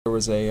there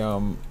was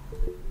a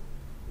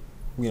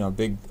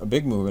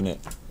big move in it.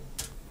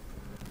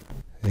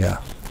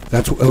 Yeah,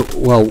 that's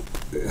well.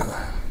 Let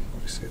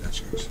me see,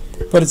 that's yours.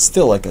 But it's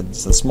still like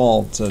it's a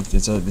small.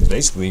 It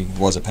basically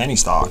was a penny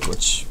stock,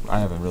 which I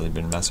haven't really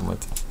been messing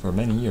with for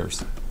many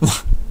years.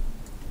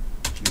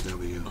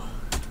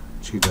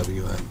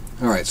 GWM.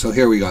 All right, so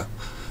here we go.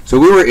 So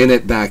we were in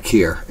it back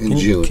here in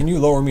June. Can you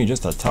lower me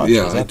just a touch?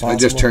 Yeah, Is that I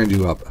just turned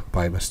you up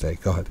by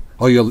mistake. Go ahead.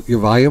 Oh, your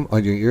volume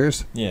on your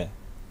ears? Yeah.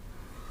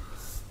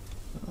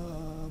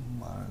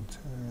 Monitor,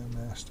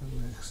 master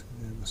mix.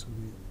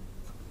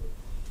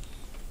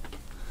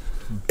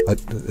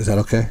 Is that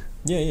okay?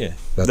 Yeah.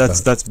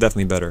 That's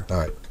definitely better. All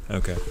right.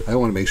 Okay. I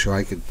want to make sure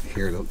I could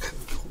hear the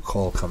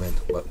call come in,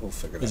 but we'll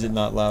figure it out. Is it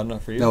not loud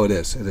enough for you? No, it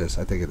is. It is.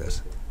 I think it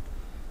is.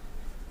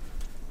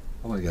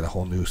 I'm going to get a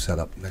whole new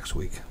setup next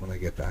week when I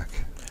get back.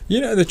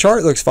 The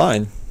chart looks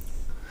fine.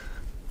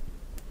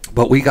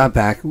 But we got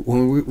back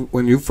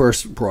when you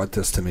first brought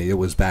this to me. It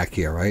was back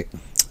here, right?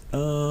 It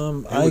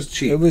was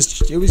cheap. It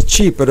was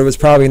cheap, but it was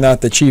probably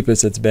not the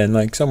cheapest it's been.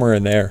 Like somewhere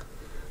in there.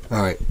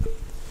 All right.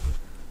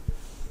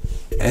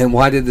 And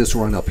why did this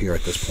run up here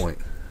at this point?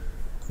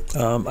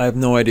 I have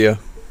no idea.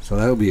 So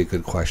that would be a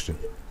good question.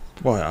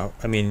 Well,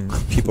 I mean,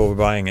 people were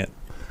buying it.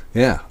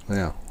 Yeah.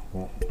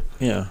 Well,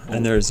 yeah,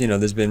 and there's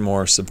been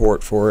more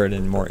support for it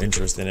and more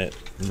interest in it.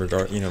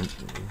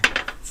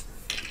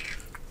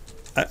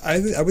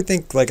 I would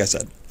think, like I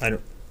said,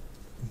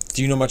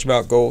 do you know much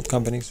about gold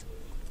companies?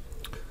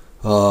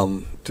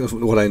 Just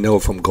what I know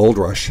from Gold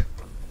Rush.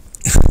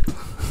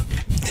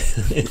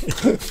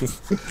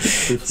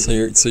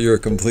 So you're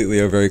completely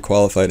a very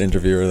qualified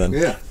interviewer then.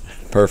 Yeah.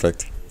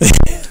 Perfect.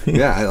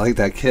 Yeah, I like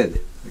that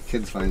kid. The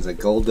kid finds like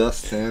gold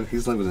dust, man.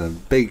 He's living in a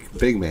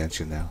big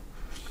mansion now.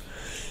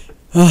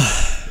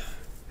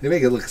 They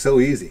make it look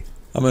so easy.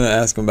 I'm going to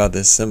ask him about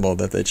this symbol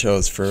that they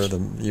chose for the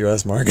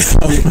U.S. market.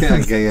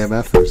 Yeah, gay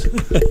MFers.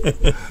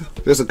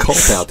 There's a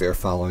cult out there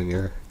following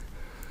your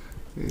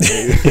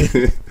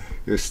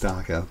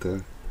stock out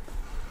there.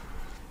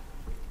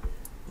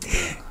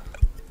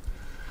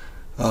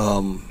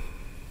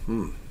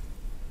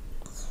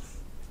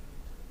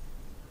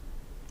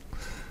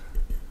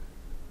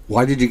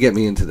 Why did you get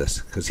me into this?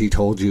 Because he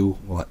told you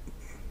what?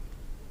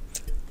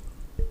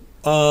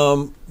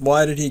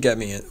 Why did he get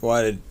me in?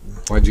 Why'd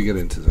you get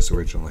into this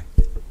originally?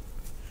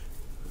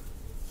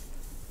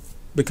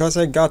 Because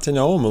I got to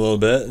know him a little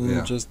bit, and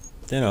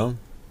Yeah.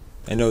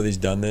 I know that he's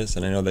done this,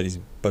 and I know that he's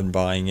been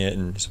buying it,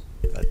 and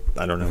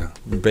I don't know,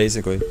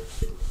 basically.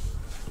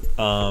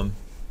 You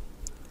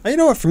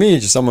know what? For me,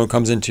 it's just someone who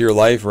comes into your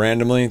life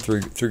randomly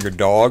through your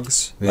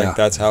dogs. Yeah. Like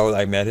that's how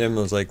I met him.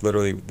 It was like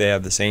literally they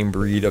have the same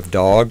breed of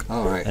dog.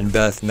 All right. And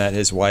Beth met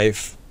his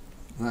wife,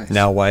 Nice.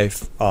 now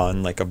wife,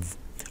 on like a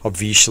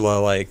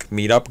Vishla like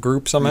meetup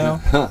group somehow.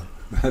 Huh.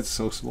 That's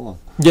so small.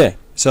 Yeah.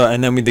 So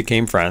and then we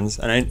became friends,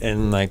 and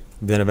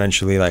then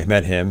eventually like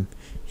met him.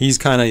 He's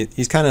kind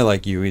of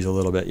like you. He's a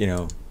little bit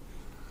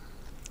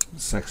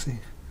Sexy.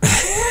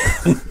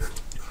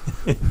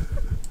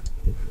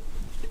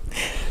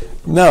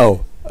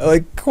 No,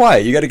 like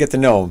quiet. You got to get to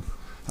know him.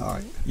 All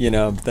right.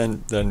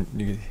 Then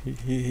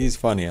he's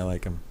funny. I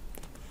like him.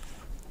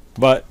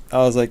 But I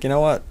was like, you know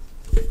what?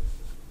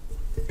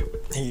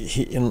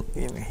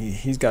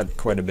 He's got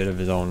quite a bit of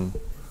his own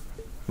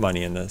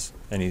money in this,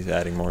 and he's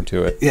adding more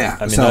to it. Yeah.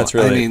 I mean, so,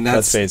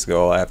 that's basically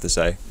all I have to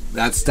say.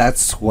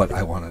 That's what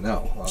I want to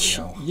know.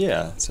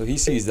 Yeah. So he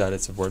sees that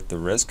it's worth the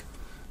risk.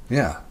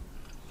 Yeah.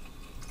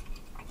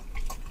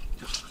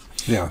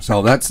 Yeah.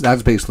 So that's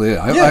basically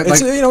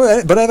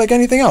it. But I like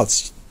anything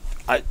else.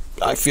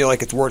 I feel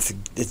like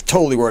it's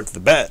totally worth the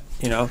bet.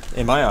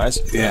 In my eyes.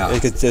 Yeah.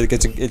 It's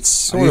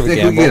sort you of a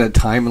think gamble. we get a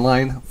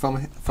timeline from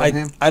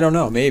him? I don't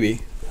know.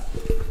 Maybe.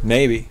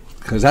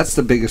 Because that's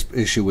the biggest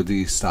issue with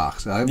these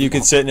stocks. You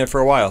could sit in it for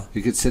a while.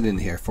 You could sit in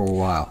here for a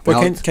while. But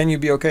now, can you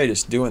be okay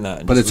just doing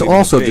that? But it's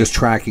also just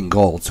tracking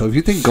gold. So if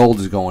you think gold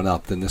is going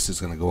up, then this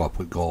is going to go up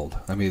with gold.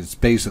 I mean, it's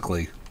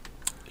basically.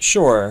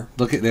 Sure.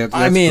 Look at that.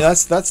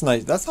 That's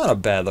nice. That's not a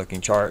bad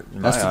looking chart.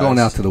 That's going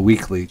out to the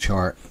weekly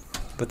chart.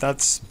 But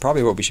that's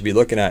probably what we should be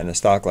looking at in a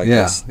stock like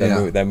this.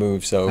 That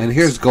moves. So. And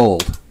here's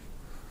gold.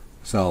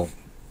 So.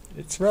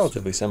 It's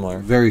relatively similar.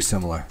 Very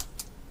similar.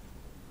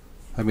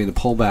 I mean, the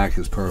pullback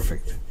is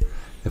perfect.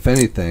 If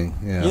anything,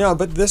 yeah.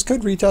 But this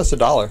could retest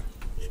 $1.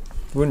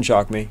 Wouldn't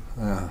shock me.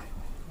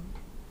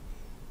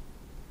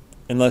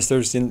 Unless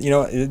there's,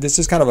 this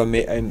is kind of a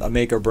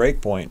make or break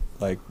point,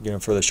 like,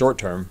 for the short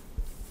term.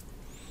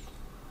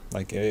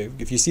 Like,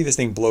 if you see this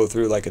thing blow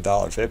through like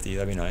 $1.50,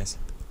 that'd be nice.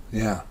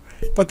 Yeah.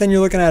 But then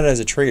you're looking at it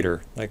as a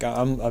trader. Like,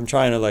 I'm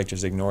trying to like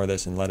just ignore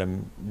this and let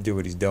him do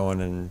what he's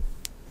doing, and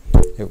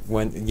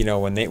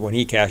when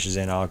he cashes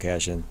in, I'll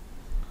cash in.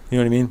 You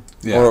know what I mean?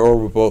 Yeah. Or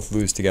we both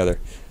lose together.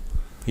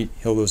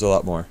 He'll lose a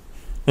lot more.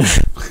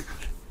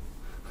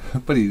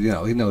 But he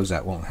knows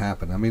that won't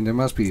happen. I mean, there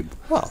must be.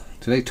 Well,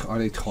 are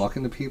they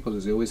talking to people?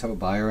 Does he always have a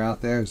buyer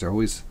out there? Is there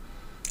always?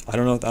 I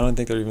don't know. I don't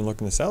think they're even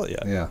looking to sell it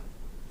yet. Yeah.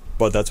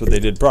 But that's what they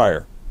did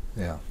prior.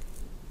 Yeah.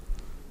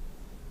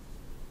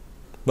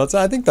 But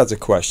I think that's a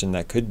question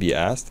that could be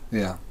asked.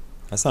 Yeah.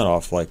 That's not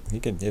off. Like he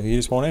can, if he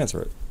just won't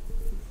answer it.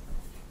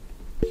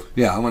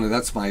 Yeah,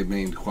 that's my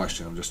main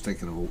question. I'm just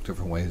thinking of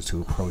different ways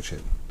to approach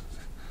it.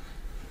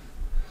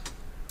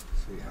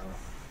 See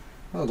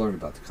how I'll learn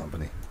about the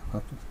company.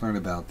 I'll learn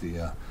about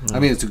the. I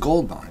mean, it's a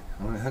gold mine.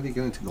 How do you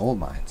get into gold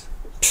mines?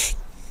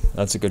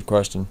 That's a good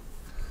question.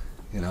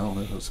 You know,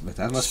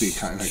 that must be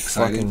kind of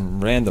exciting. Fucking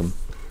random.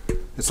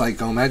 It's like,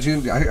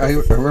 imagine. I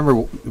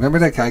remember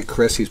that guy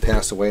Chris. He's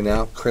passed away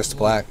now. Chris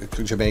Black,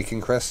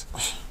 Jamaican Chris.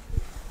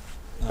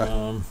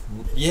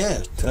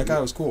 Yeah, that guy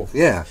was cool.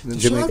 Yeah.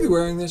 Should I be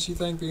wearing this, you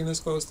think, being this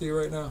close to you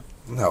right now?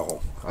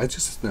 No.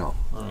 No.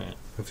 Alright.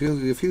 If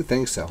you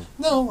think so.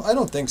 No, I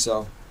don't think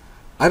so.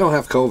 I don't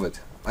have COVID.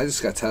 I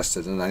just got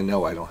tested, and I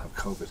know I don't have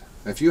COVID.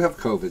 If you have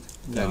COVID,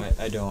 No,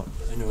 I don't.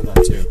 I know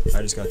that too.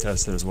 I just got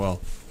tested as well.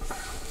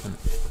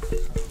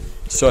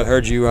 So I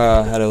heard you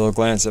had a little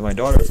glance at my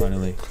daughter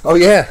finally. Oh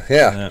yeah.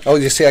 Yeah. Oh,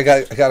 you see, I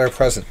got her a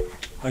present.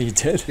 Oh, you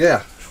did?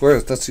 Yeah. Where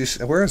is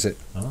it?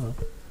 I don't know.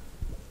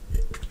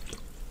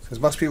 It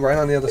must be right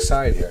on the other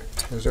side here.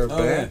 Is there a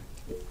bag?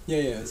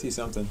 Yeah, I see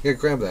something. Here,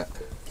 grab that.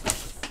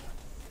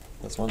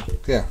 This one?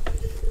 Yeah.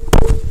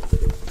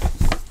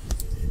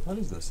 What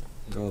is this?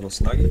 A little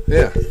snuggie?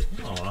 Yeah.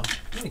 Aw,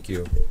 thank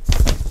you.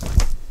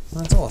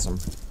 That's awesome.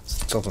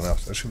 Something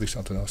else. There should be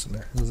something else in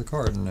there. There's a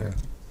card in there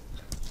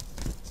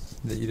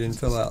that you didn't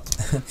fill out.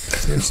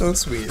 You're so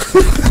sweet.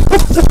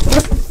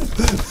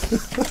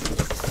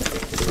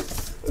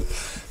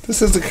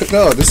 This is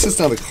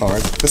not a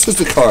card. This is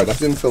the card. I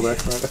didn't fill that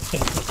card.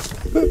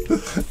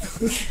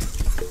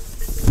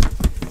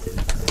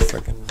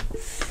 Frickin'.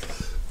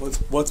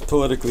 What's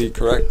politically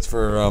correct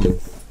for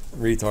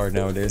retard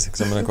nowadays?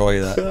 Because I'm gonna call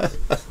you that.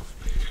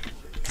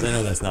 'Cause I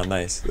know that's not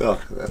nice.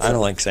 Oh, I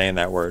don't like saying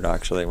that word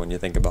actually. When you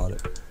think about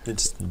it,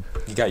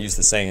 you got used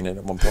to saying it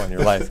at one point in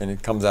your life, and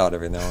it comes out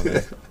every now and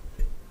then.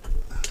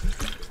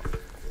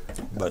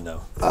 But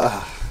no.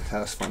 That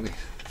was funny.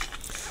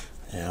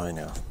 Yeah, I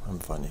know. I'm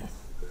funny.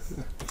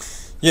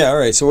 Yeah, all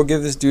right. So we'll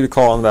give this dude a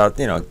call in about,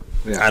 I don't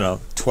know,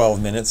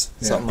 12 minutes,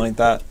 something like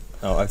that.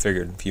 Oh, I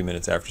figured a few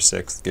minutes after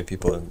 6, give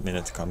people a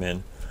minute to come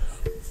in.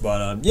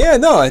 But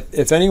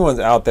if anyone's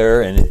out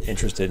there and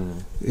interested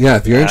in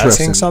if you're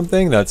asking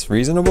something that's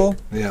reasonable,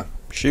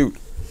 shoot.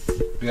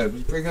 Yeah,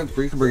 we can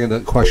bring the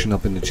question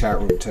up in the chat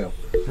room too.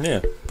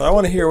 Yeah, but I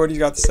want to hear what he's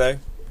got to say.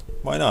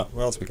 Why not?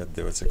 What else we got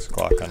to do at 6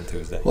 o'clock on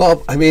Tuesday?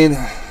 Well, I mean,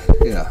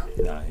 yeah.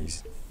 Nah,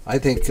 I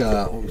think, You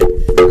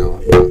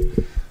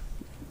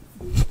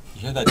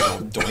hear that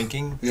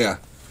doinking? Yeah.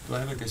 Do I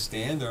have like a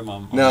stand or am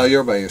I? No,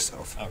 you're by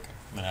yourself. Okay,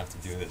 I'm gonna have to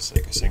do this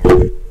like a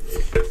singer.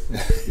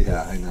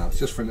 Yeah, I know. It's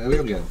just for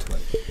we'll get into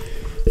it.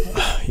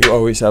 You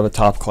always have a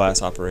top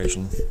class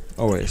operation.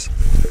 Always.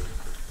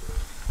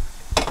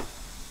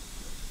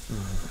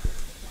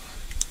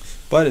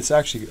 But it's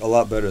actually a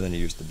lot better than it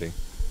used to be.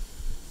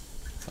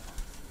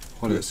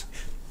 What is?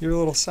 Your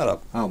little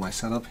setup. Oh, my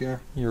setup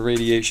here? Your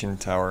radiation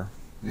tower.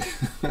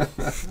 Yeah,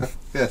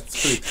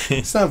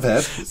 it's not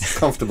bad. It's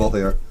comfortable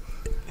here.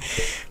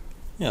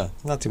 Yeah,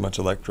 not too much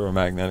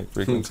electromagnetic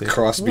frequency.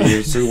 Cross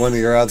beams through one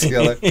ear out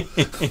together.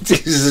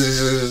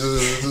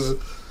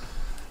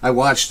 I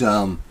watched.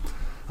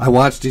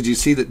 Did you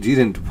see that? You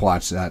didn't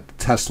watch that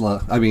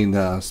Tesla? I mean,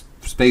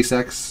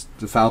 SpaceX,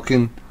 the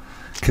Falcon,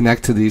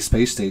 connect to the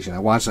space station. I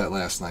watched that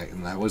last night,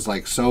 and I was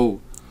like so,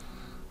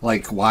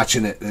 like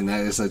watching it, and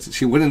that is like,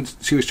 she wouldn't.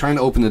 She was trying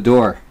to open the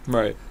door,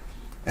 right?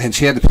 And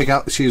she had to pick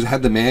out. She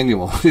had the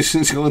manual.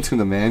 She's going through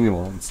the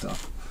manual and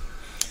stuff.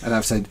 And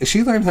I've said,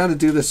 she learned how to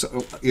do this.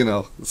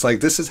 It's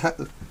like this is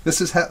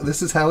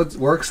how it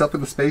works up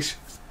in the space.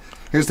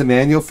 Here's the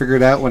manual. Figure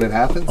it out when it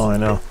happens. Oh, I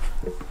know.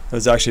 It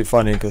was actually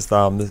funny because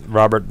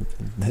Robert,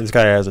 this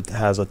guy has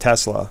a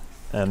Tesla,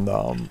 and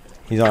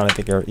he's on I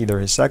think either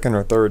his second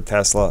or third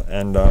Tesla,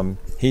 and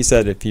he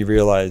said if he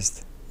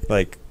realized,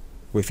 like,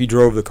 if he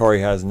drove the car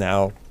he has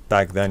now,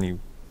 back then he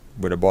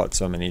would have bought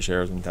so many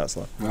shares in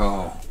Tesla.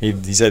 Oh. He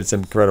said it's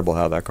incredible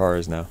how that car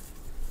is now.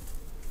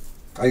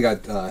 I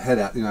got head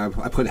out.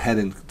 I put head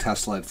in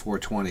Tesla at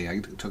 420. I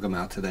took him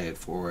out today at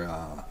 4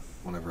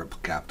 whenever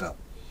it gapped up.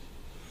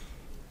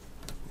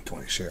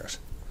 20 shares.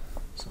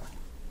 So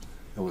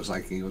it was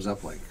like he was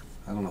up like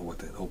I don't know what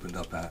they opened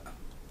up at.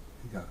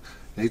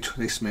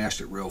 They smashed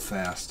it real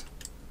fast.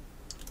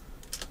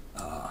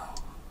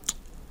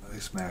 They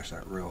smashed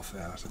that real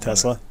fast.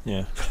 Tesla,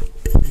 yeah.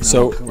 No,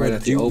 so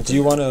right do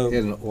you want to? He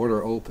had an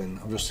order open.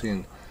 I'm just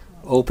seeing.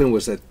 Open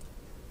was at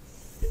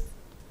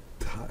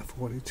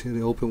 42.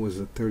 The open was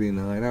at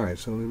 39. All right,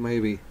 so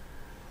maybe.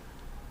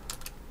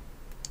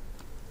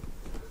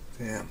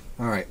 Damn.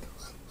 All right.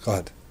 Go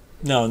ahead.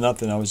 No,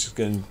 nothing. I was just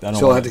going. I don't.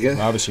 So I had to get.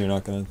 Obviously, you're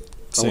not going to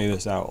say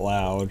this out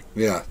loud.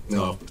 Yeah.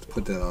 No.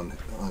 Put that on the.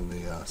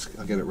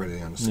 I'll get it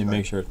ready on the. You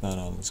make sure it's not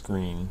on the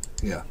screen.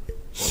 Yeah.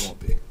 It won't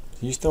be.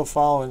 You still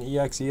following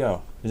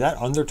EXEO? Is that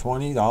under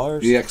 $20?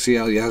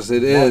 EXEL, yes,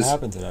 it is. What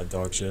happened to that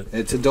dog shit?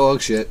 It's a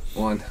dog shit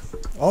one.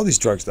 All these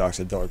drug stocks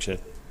are dog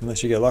shit,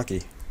 unless you get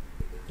lucky.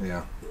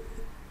 Yeah.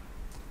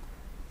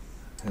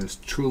 It was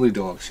truly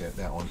dog shit,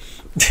 that one.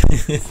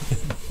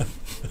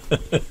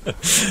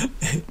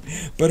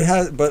 But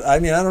I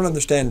mean, I don't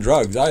understand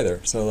drugs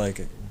either. So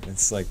like,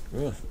 it's like,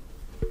 ugh.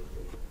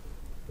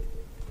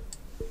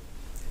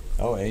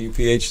 Oh,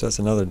 AUPH, that's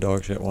another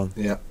dog shit one.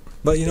 Yeah.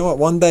 But you know what?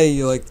 One day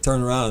you like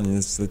turn around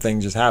and the thing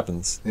just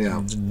happens.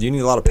 Yeah. You need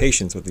a lot of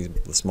patience with the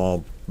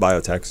small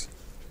biotechs.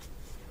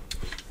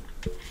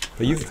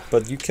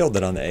 But you killed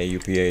it on the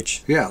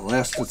AUPH. Yeah,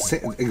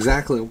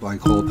 exactly. I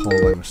called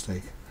Paul by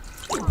mistake.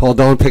 Paul,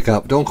 don't pick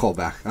up. Don't call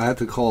back. I have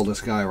to call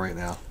this guy right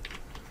now.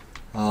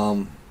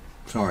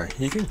 Sorry.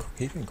 He can.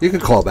 You can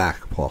call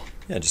back, Paul.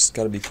 Yeah, just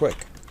got to be quick.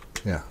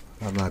 Yeah,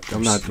 I'm not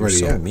You're ready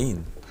so yet.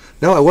 mean.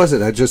 No, I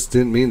wasn't. I just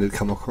didn't mean to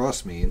come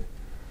across mean.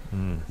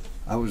 Hmm.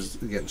 I was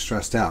getting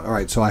stressed out. All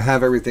right, so I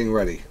have everything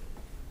ready.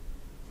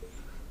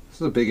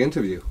 This is a big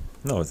interview.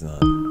 No, it's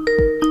not.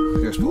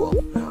 Here's Paul.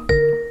 Yeah.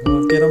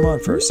 Well, get him on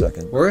for a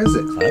second. Where is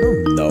it? I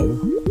don't know.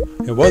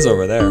 It was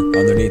over there,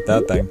 underneath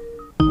that thing.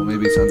 Well,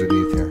 maybe it's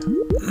underneath here.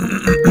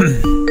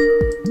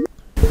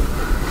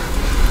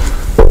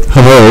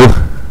 Hello.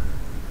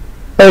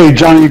 Hey,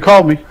 Johnny, you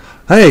called me.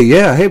 Hey,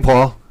 yeah. Hey,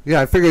 Paul.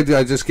 Yeah, I figured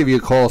I'd just give you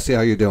a call, see how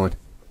you're doing.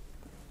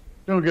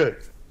 Doing good.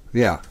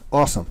 Yeah,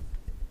 awesome.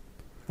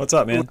 What's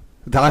up, man?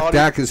 Doc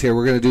Dak is here.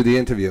 We're going to do the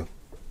interview.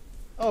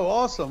 Oh,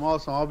 awesome.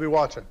 I'll be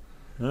watching.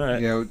 All right.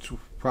 Yeah, it's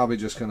probably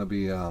just going to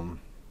be, I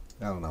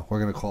don't know.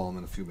 We're going to call him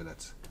in a few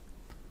minutes.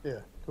 Yeah,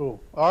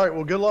 cool. All right,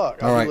 well, good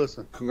luck. All I'll right. be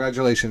listening.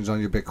 Congratulations on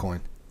your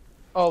Bitcoin.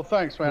 Oh,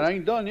 thanks, man. I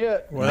ain't done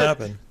yet. What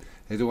happened?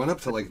 It went up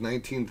to like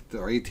 19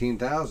 or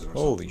 18,000 or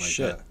Holy something like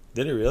shit! that.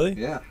 Did it really?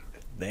 Yeah.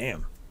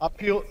 Damn. I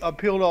peeled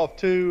off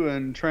 2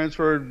 and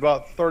transferred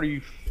about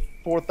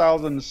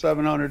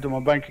 34,700 to my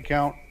bank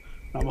account.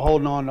 I'm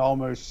holding on to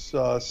almost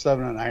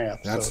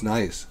 7.5. That's so.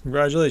 nice.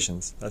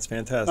 Congratulations. That's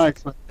fantastic.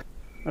 Thanks, man.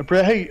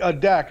 Hey,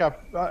 Dak, I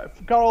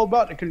forgot all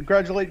about to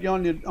congratulate you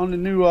on the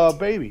new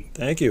baby.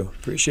 Thank you.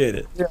 Appreciate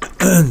it. Yeah.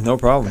 No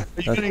problem.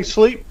 Are you getting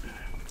sleep?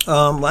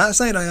 Last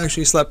night I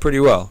actually slept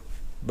pretty well,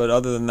 but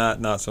other than that,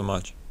 not so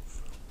much.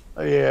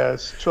 Yeah,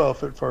 it's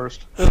 12 at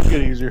first. It'll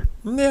get easier.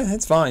 Yeah,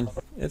 it's fine.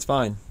 It's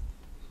fine.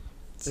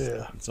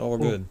 Yeah. It's all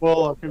good.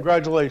 Well,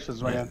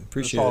 congratulations, man. Yeah,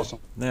 appreciate That's awesome.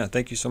 it. Yeah,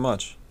 thank you so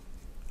much.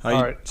 All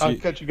right, I'll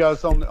catch you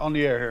guys on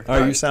the air here. All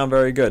right, you sound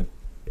very good.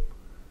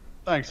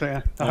 Thanks,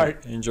 man. All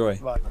right. Enjoy.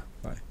 Bye.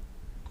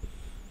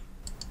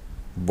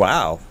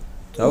 Wow.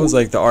 That was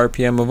like the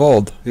RPM of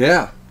old.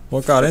 Yeah.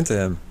 What got into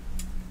him?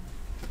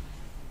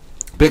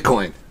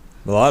 Bitcoin.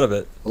 A lot of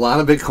it. A lot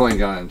of Bitcoin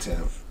got into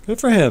him. Good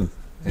for him.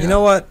 Yeah. You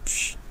know what?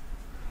 Psh,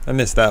 I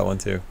missed that one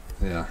too.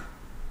 Yeah.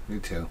 Me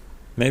too.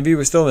 Maybe he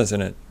was still missing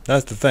it.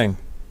 That's the thing.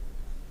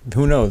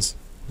 Who knows?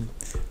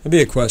 That'd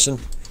be a question.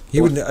 He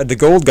would. The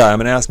gold guy. I'm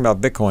gonna ask him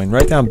about Bitcoin.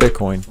 Write down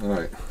Bitcoin. All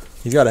right.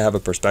 He's got to have a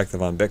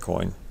perspective on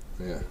Bitcoin.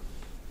 Yeah.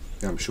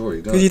 Yeah, I'm sure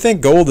he does. Because you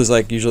think gold is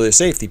like usually a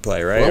safety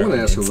play, right? Well, I'm Or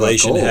gonna ask him about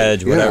inflation gold.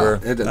 hedge, Yeah, whatever.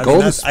 and I, gold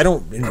mean, is- I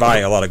don't buy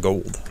a lot of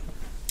gold.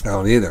 I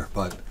don't either,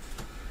 but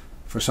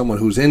for someone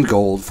who's in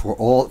gold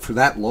for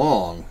that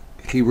long,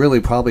 he really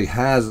probably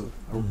has,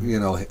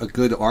 a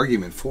good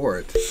argument for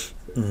it.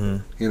 Mm-hmm.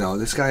 You know,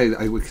 this guy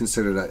I would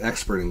consider an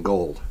expert in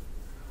gold.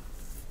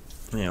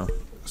 You know.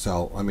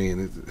 So I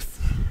mean,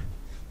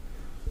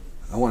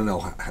 I want to know,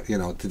 how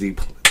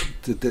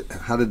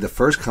did the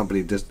first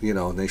company just,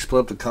 they split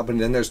up the company?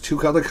 Then there's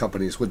 2 other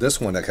companies with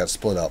this one that got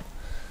split up.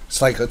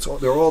 It's like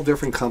they're all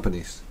different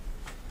companies.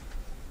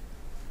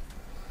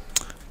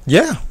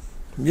 Yeah.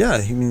 Yeah.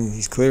 I mean,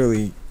 he's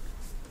clearly.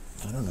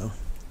 I don't know.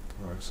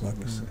 All right, so let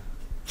me see.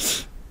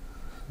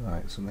 All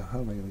right, so now how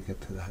am I going to get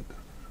to that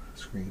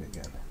screen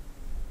again?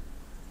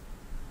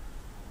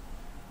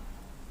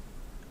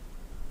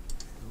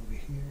 Over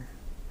here.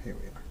 Here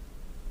we are.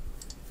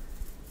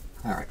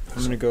 All right.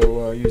 I'm gonna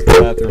go use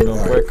the bathroom real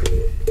All quick.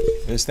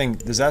 This thing,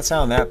 does that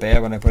sound that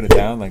bad when I put it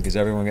down? Like, is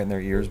everyone getting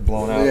their ears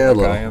blown out? Yeah, a like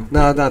little. I am?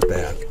 No, not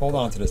bad. Hold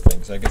on to this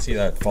thing, so I can see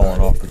that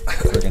falling off the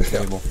friggin'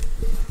 table.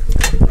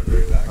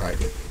 All right.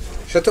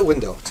 Shut the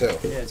window, too.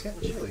 Yeah, it's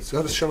getting chilly.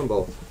 So let's shut them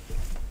both.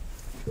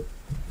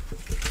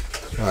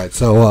 All right,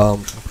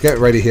 so get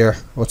ready here.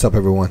 What's up,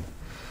 everyone?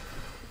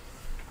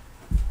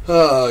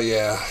 Oh,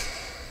 yeah.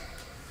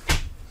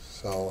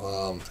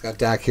 So got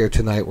Dak here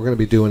tonight. We're going to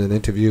be doing an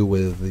interview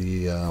with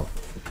the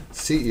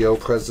CEO,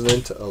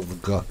 president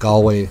of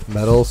Galway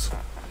Metals,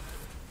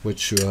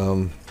 which we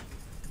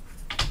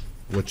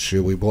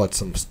bought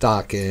some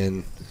stock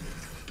in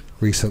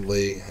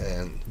recently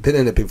and been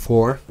in it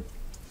before.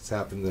 Just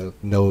happen to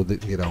know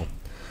that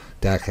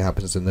Dak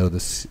happens to know the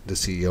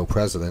CEO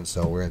president,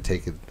 so we're going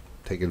to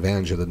take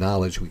advantage of the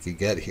knowledge we could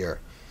get here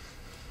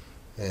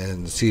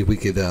and see if we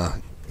could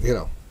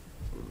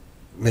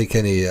make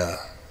any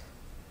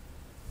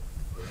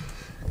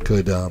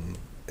good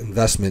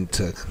investment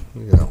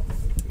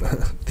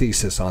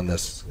thesis on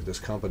this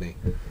company,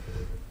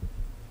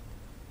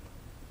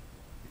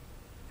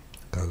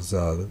 because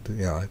from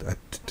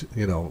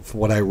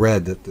what I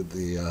read that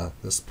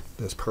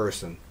this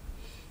person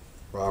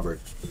Robert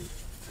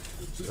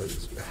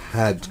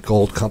had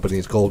gold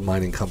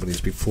mining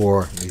companies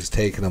before, and he's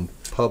taken them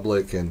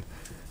public and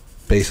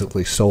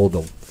basically sold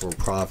them for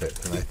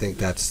profit, and I think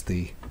that's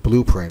the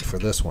blueprint for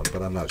this one,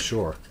 but I'm not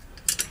sure.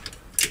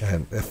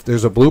 And if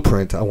there's a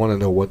blueprint, I want to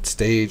know what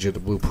stage of the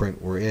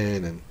blueprint we're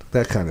in and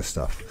that kind of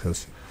stuff,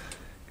 because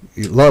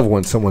you love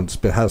when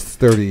has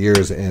 30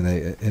 years in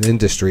an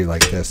industry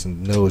like this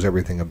and knows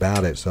everything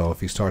about it. So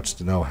if he starts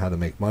to know how to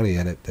make money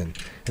in it, and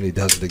he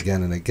does it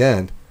again and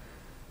again,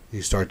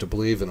 you start to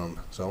believe in him.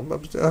 So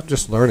I'm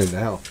just learning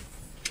now.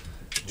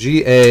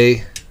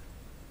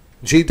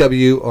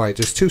 GW. All right,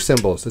 there's two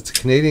symbols. It's a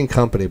Canadian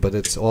company, but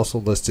it's also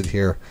listed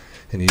here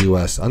in the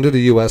U.S. Under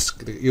the U.S.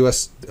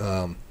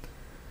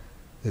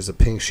 Is a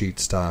pink sheet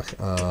stock.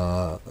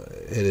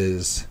 It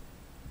is.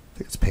 I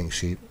think it's pink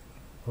sheet.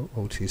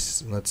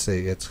 OTC. Let's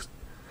see. It's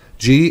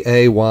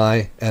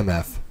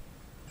GAYMF.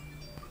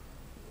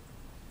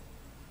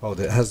 Oh,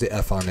 it has the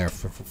F on there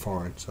for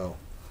foreign, so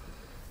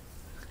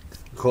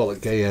we call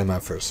it gay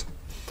MFers.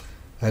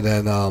 And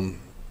then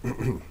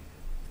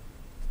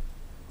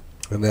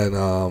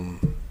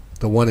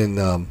the one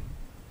in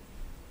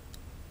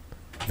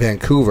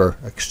Vancouver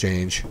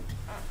Exchange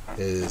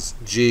is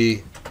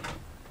GWM.V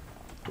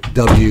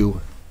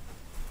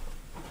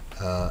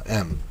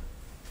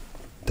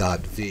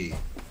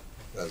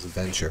as a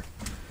venture.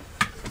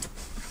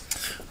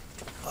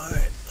 All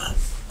right.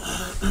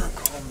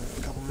 Call me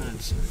in a couple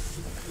minutes.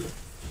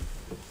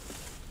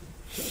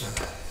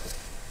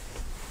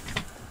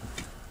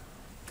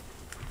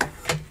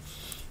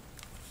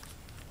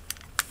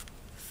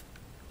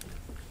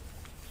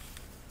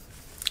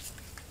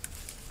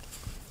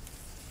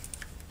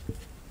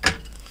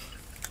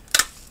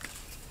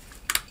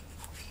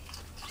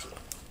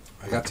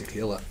 I got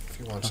tequila if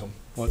you want some.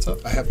 What's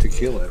up? I have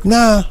tequila.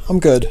 Nah, I'm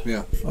good.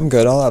 Yeah. I'm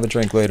good. I'll have a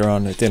drink later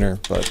on at dinner,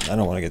 but I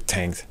don't want to get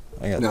tanked.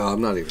 I got No,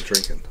 I'm not even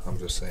drinking. I'm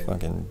just saying.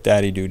 fucking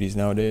daddy duties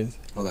nowadays.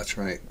 Oh, that's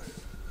right.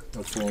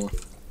 No falling.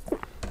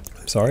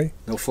 I'm sorry?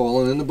 No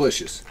falling in the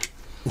bushes.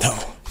 No.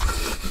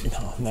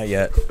 No, not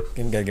yet.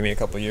 You gotta give me a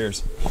couple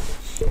years.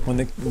 When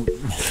the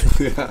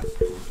Yeah.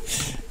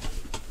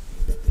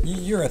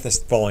 you're at this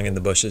falling in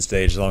the bushes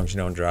stage, as long as you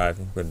don't drive,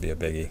 it wouldn't be a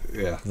biggie.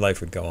 Yeah.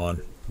 Life would go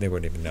on. They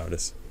wouldn't even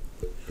notice.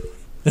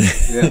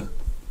 Yeah.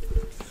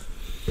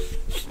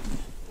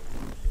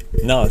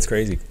 No, it's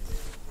crazy.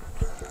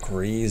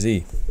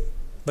 Crazy.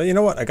 But you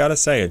know what? I gotta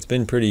say, it's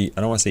been pretty,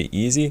 I don't want to say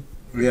easy.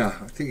 Yeah.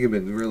 I think you've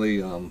been really,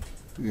 you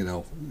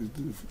know,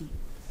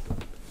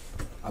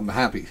 I'm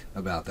happy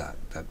about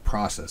that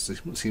process.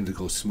 It seemed to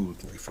go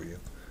smoothly for you.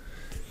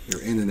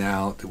 You're in and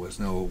out. There was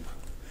no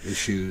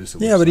issues.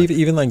 It Yeah, was but like-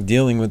 even like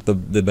dealing with the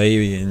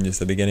baby and just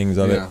the beginnings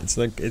of Yeah. it, it's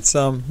like it's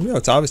you know,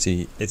 it's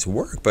obviously it's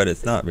work, but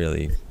it's not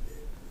really.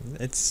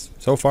 It's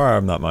so far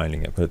I'm not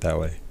minding it. Put it that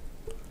way.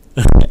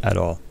 At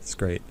all. It's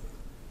great.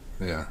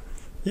 Yeah.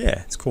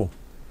 Yeah, it's cool.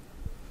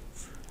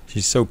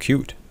 She's so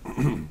cute.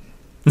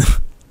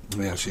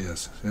 Yeah, she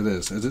is. It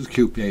is. It's a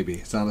cute baby.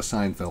 It's not a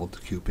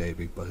Seinfeld cute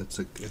baby, but it's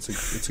a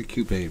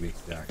cute baby.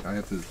 Yeah,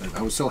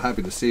 I was so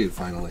happy to see it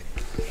finally.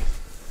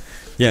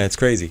 Yeah, it's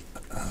crazy.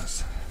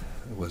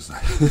 It was.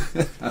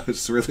 I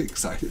was really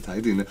excited. I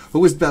didn't know. Who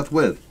was Beth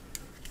with?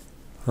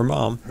 Her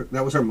mom.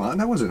 That was her mom.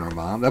 That wasn't her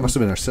mom. That must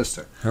have been her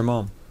sister. Her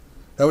mom.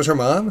 That was her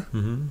mom.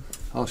 Mm-hmm.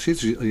 Oh,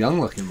 she's a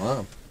young-looking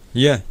mom.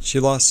 Yeah, she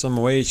lost some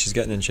weight. She's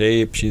getting in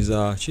shape. She's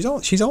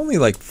only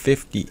like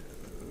 50.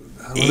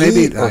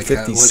 Maybe or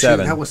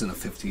 57. That wasn't a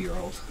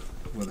 50-year-old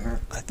with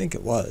her. I think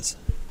it was.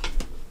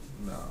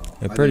 No.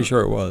 I'm pretty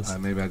sure it was.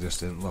 Maybe I just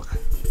didn't look.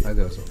 I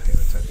wasn't paying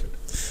attention.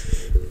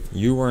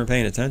 You weren't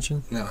paying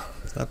attention? No.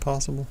 Is that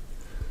possible?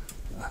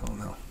 I don't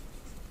know.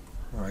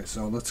 All right,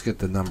 so let's get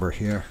the number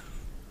here.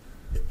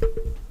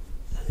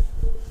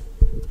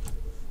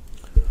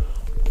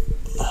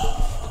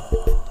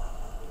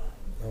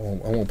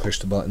 I won't push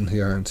the button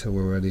here until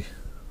we're ready.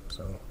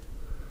 So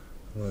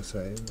I'm gonna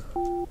say.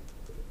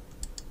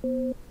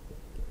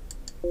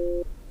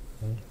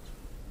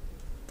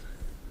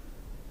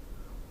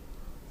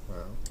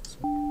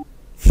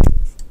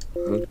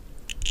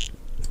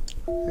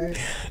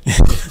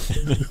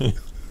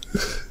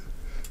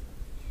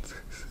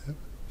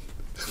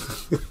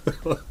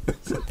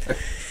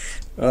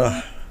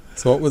 Wow.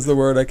 So what was the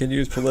word I could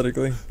use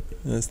politically?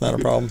 It's not a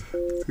problem.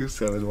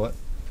 27 what?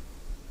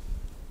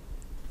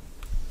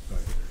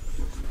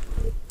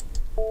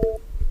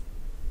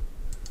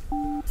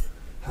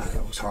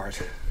 That was hard.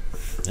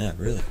 Yeah,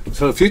 really.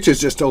 So the futures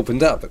just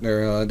opened up, but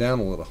they're down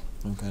a little.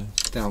 Okay.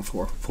 Down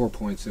 4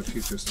 points in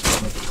futures.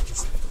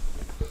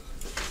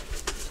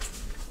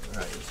 All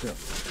right, so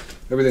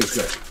everything's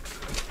good.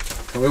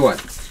 Tell me what.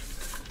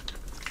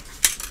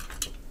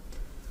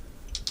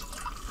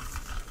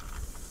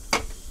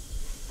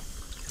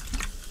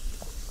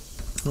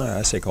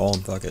 I say call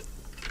him. Fuck it.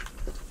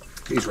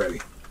 He's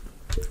ready.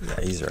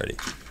 Yeah, he's ready.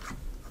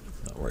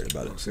 Not worried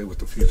about it. Let's see what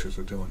the futures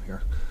are doing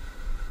here.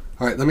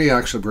 All right, let me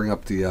actually bring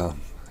up the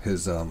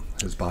his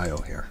bio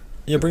here.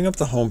 Yeah, bring up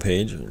the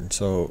homepage. And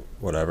so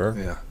whatever.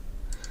 Yeah.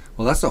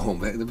 Well, that's the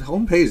home page. The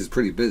home page is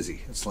pretty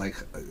busy. It's like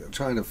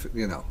trying to,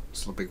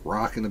 it's a big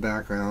rock in the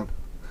background.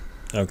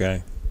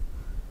 Okay.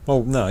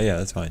 Oh no, yeah,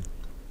 that's fine.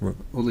 We'll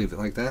leave it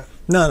like that.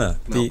 No, no.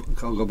 No,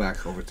 I'll go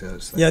back over to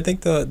this thing. Yeah, I think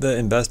the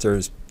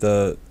investors,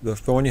 the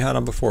one you had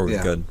on before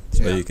was good.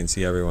 So you can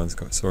see everyone's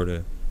sort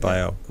of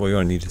bio. Well, you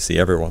don't need to see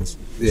everyone's.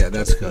 Yeah,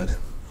 that's good.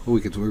 We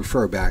could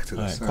refer back to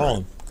this. All right, call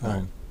him. Call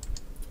him.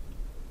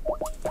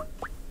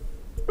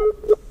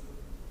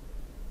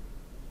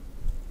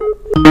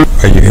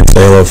 Are you going to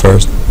say hello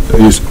first?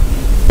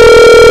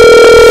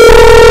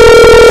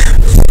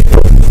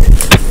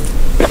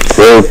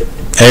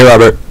 Hey,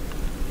 Robert.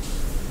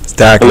 It's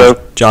Dak. Hello.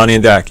 Johnny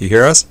and Dak. You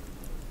hear us?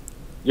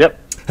 Yep.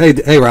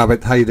 Hey,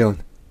 Robert. How you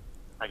doing?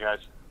 Hi, guys.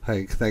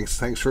 Hey,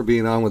 thanks for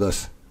being on with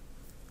us.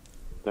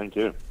 Thank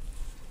you.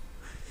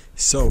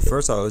 So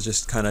first, I was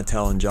just kind of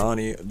telling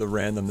Johnny the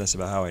randomness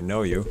about how I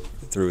know you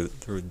through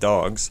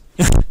dogs.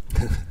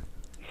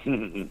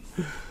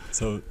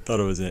 So thought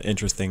it was an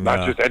interesting.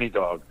 Not just any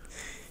dog.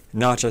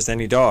 Not just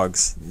any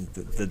dogs.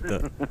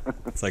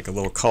 It's like a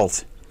little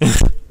cult.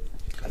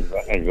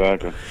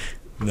 Exactly.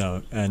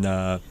 No, and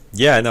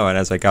and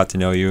as I got to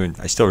know you, and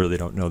I still really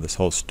don't know this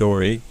whole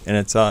story, and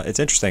it's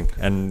interesting.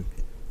 And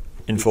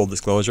in full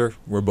disclosure,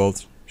 we're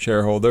both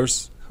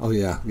shareholders. Oh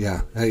yeah.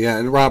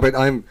 And Robert,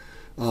 I'm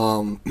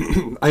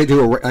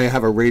I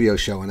have a radio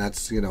show, and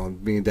that's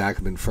me and Dak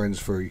have been friends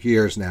for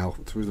years now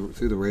through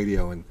the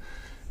radio, and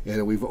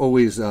we've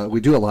always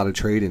we do a lot of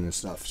trading and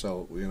stuff.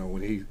 So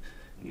when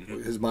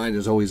his mind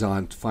is always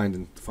on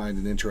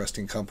finding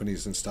interesting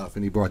companies and stuff,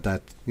 and he brought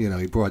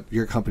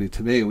your company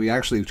to me. We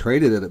actually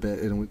traded it a bit,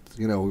 and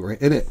we were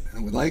in it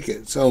and we like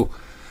it. So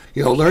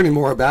learning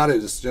more about it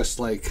is just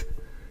like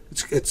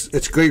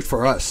it's great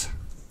for us.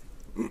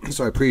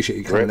 So I appreciate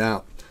you coming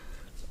out,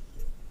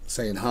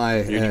 saying hi,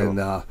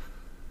 and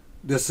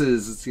this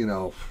is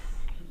I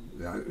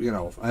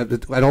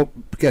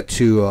don't get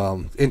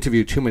to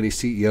interview too many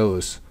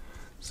CEOs.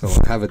 So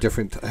I have a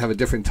different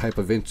type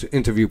of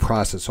interview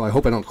process. So I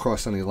hope I don't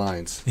cross any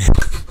lines.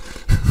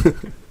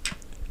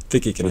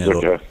 Think he can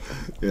handle it.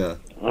 Yeah.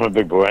 I'm a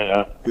big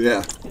boy.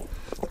 Yeah.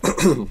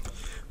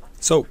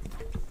 So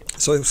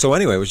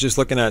anyway, I was just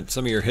looking at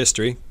some of your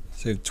history.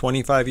 So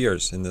 25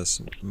 years in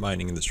this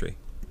mining industry.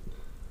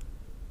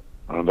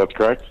 That's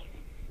correct.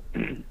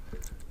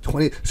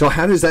 20. So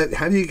how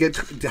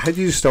do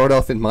you start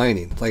off in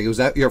mining? Like, was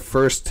that your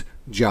first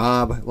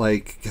job,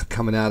 like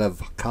coming out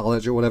of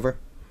college or whatever?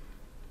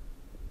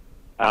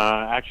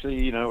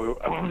 Actually,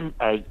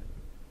 my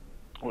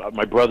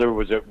brother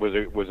was a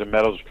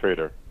metals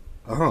trader.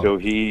 Oh. So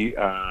he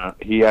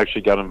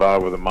actually got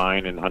involved with a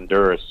mine in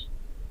Honduras,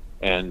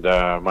 and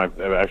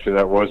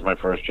that was my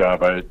first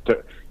job. I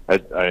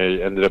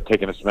ended up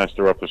taking a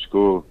semester up of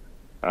school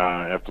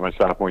after my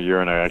sophomore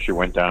year, and I actually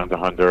went down to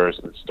Honduras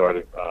and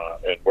started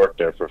and worked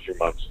there for a few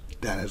months.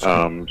 That is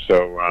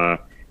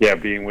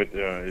being with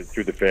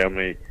through the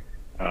family.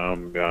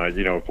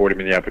 Afforded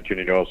me the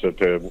opportunity also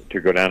to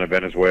go down to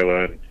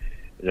Venezuela, and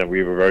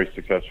we were very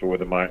successful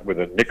with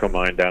a nickel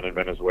mine down in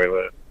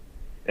Venezuela,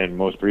 and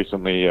most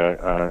recently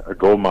a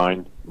gold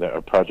mine,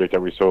 a project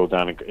that we sold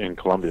down in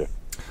Colombia,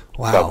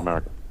 South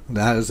America.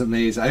 That is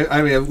amazing.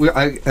 I mean,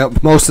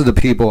 most of the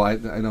people I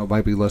know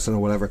might be listening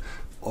or whatever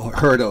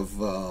heard of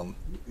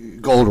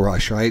Gold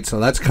Rush, right? So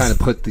that's kind of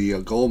put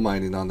the gold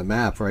mining on the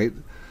map, right?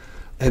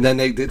 And then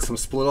they did some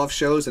split-off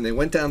shows, and they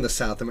went down to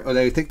South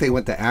America. I think they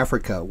went to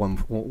Africa.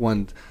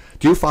 One.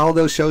 Do you follow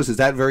those shows? Is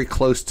that very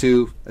close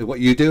to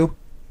what you do?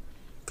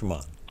 Come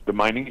on. The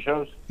mining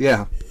shows?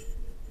 Yeah.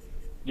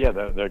 Yeah,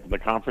 the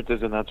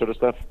conferences and that sort of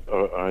stuff.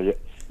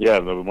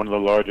 One of the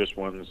largest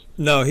ones.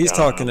 No, he's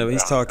talking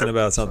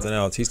about something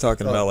else. He's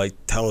talking about like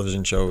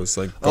television shows,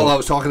 like. I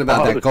was talking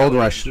about that Gold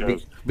Rush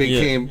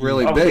became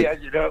really big.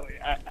 Yeah,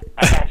 I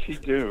actually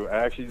do. I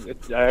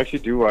actually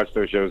do watch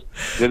those shows.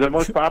 They're the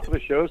most popular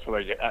shows for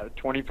like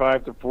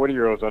 25 to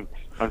 40-year-olds on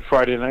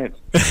Friday nights.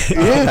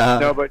 Yeah.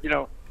 No, but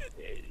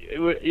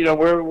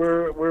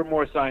we're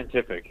more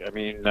scientific. I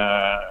mean,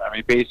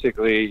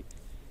 basically.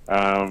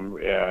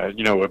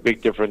 A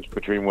big difference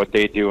between what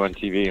they do on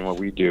TV and what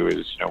we do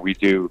is, we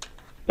do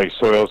like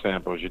soil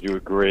samples. You do a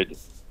grid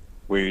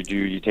where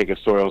you take a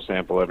soil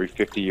sample every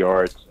 50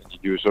 yards and you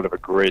do sort of a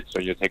grid. So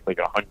you take like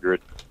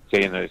 100,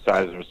 say in the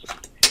size of,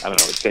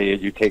 say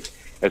you take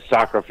a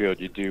soccer field,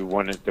 you do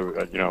one at the,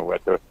 at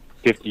the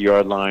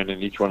 50-yard line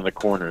in each one of the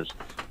corners.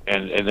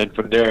 And then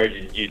from there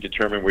you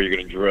determine where you're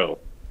going to drill.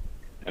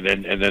 And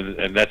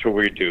that's what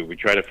we do. We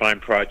try to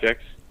find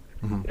projects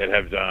that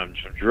have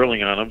some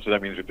drilling on them, so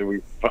that means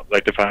we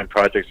like to find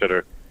projects that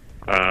are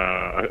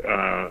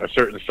a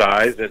certain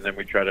size, and then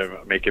we try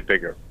to make it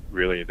bigger.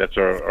 Really, that's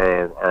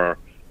our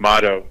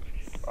motto,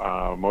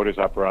 modus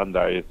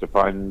operandi, is to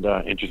find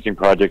interesting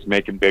projects,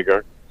 make them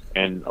bigger,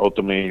 and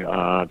ultimately,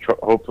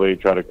 hopefully,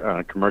 try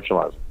to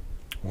commercialize them.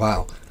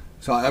 Wow.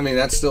 So I mean,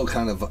 that's still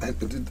kind of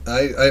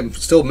I'm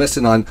still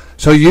missing on.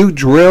 So you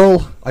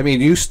drill? I mean,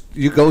 you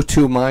go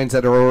to mines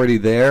that are already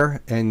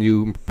there and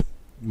you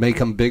make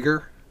them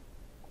bigger.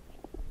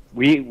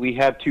 We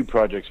have two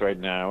projects right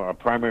now. Our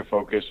primary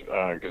focus,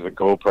 because the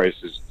gold price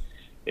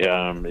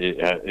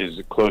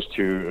is close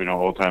to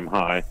all-time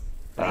high.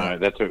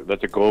 That's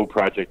a gold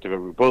project.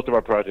 Both of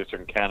our projects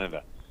are in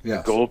Canada.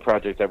 Yes. The gold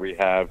project that we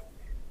have,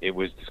 it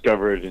was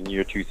discovered in the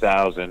year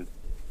 2000,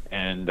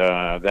 and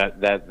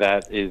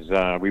that is,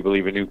 we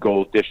believe, a new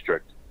gold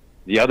district.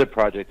 The other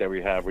project that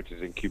we have, which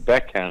is in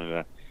Quebec,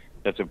 Canada,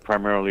 that's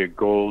primarily a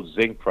gold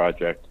zinc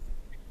project,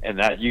 and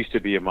that used to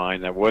be a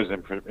mine that was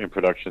in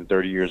production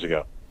 30 years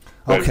ago.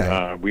 But,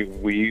 Okay.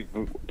 we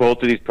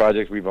both of these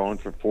projects we've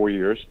owned for 4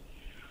 years.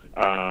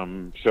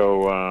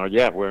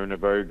 Yeah, we're in a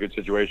very good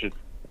situation.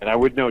 And I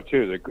would note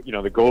too that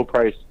the gold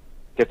price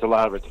gets a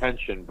lot of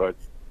attention, but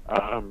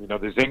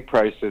the zinc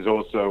prices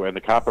also and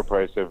the copper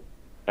price have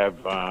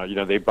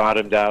they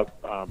bottomed out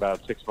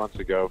about 6 months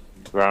ago.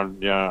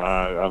 Around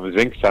on the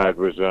zinc side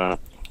was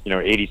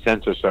 80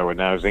 cents or so, and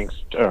now zinc's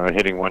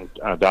hitting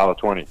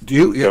 $1.20.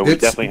 So we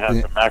definitely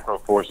have some macro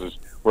forces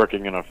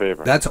working in our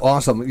favor. That's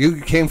awesome. You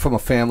came from a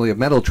family of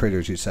metal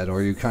traders, you said,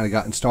 or you kind of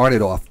gotten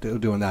started off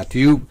doing that.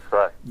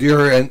 Correct.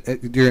 Your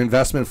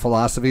investment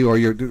philosophy or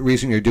the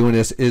reason you're doing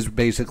this is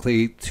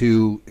basically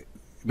to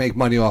make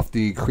money off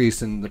the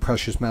increase in the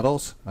precious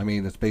metals? I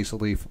mean, it's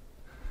basically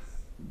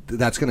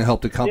that's going to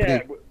help the company.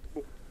 Yeah,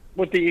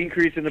 with the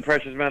increase in the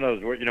precious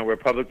metals, we're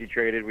publicly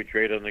traded. We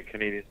trade on the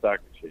Canadian Stock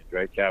Exchange,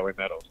 right? Coway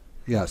Metals.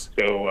 Yes.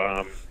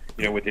 So,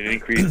 with an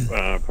increased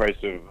price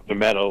of the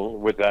metal,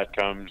 with that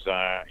comes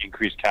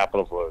increased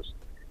capital flows.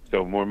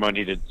 So more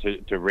money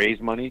to raise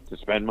money, to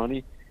spend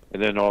money,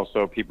 and then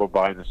also people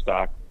buying the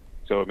stock.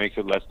 So it makes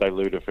it less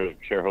dilutive for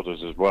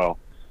shareholders as well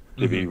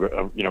to be,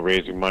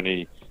 raising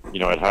money,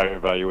 at higher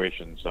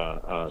valuations,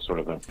 sort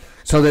of thing.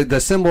 So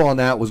the symbol on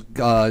that was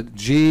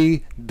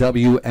GWM.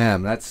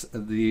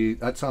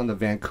 That's on the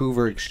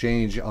Vancouver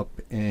Exchange up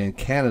in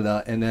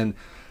Canada, and then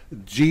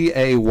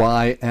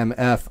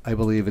GAYMF, I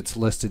believe it's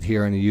listed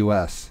here in the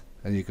U.S.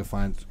 and you can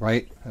find,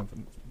 right?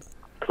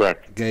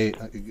 Correct. Gay.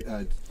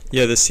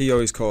 Yeah, the C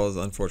always calls,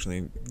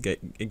 unfortunately, gay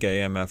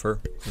MFer.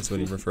 That's what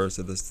he refers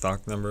to the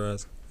stock number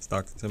as,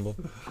 stock symbol.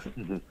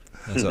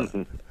 So,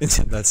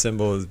 that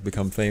symbol has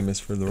become famous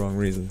for the wrong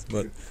reasons.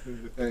 But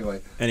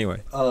anyway.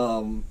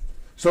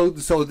 So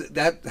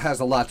that has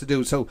a lot to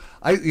do. So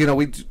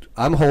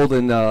I'm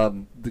holding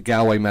the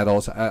Galway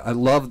metals. I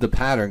love the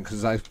pattern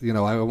because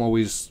I'm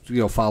always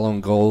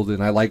following gold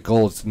and I like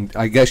gold. And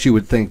I guess you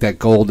would think that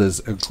gold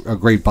is a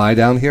great buy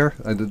down here.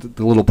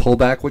 The little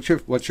pullback.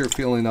 What's your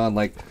feeling on,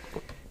 like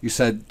you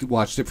said,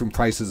 watch different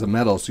prices of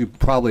metals? You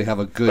probably have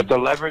a good. But the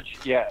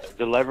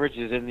leverage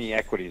is in the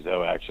equities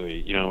though.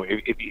 Actually,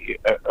 if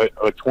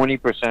a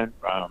 20%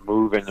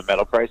 move in the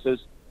metal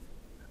prices,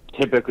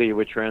 typically it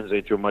would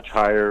translate to a much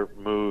higher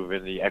move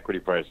in the equity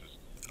prices.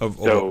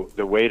 So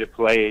the way to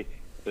play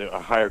a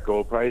higher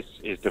gold price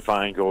is to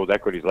find gold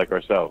equities like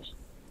ourselves,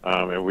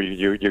 and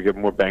you get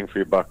more bang for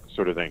your buck,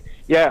 sort of thing.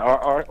 Yeah,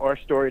 our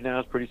story now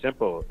is pretty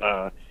simple.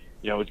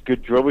 It's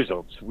good drill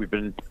results. We've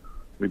been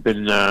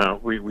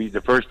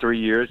the first 3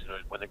 years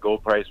when the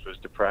gold price was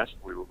depressed,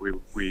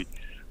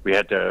 we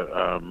had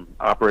to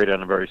operate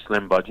on a very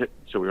slim budget,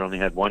 so we only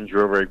had one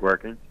drill rig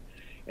working.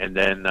 And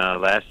then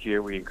last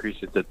year we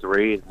increased it to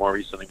 3, and more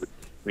recently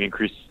we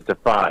increased it to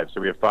 5.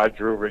 So we have 5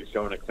 drill rigs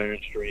going at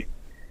clearance stream,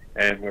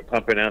 and we're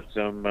pumping out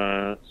some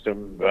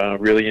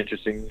really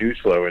interesting news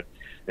flow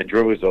and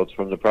drill results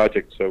from the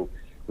project. So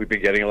we've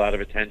been getting a lot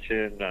of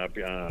attention,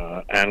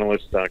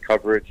 analyst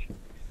coverage,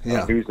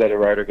 newsletter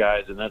writer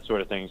guys, and that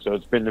sort of thing. So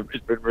it's been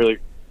really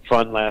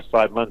fun last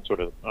 5 months,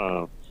 sort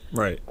of.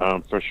 Right.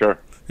 For sure.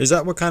 Is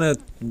that what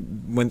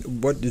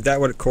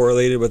it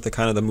correlated with the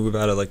kind of the move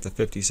out of like the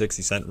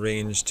 50-60 cent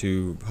range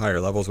to higher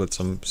levels with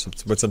some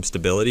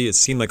stability? It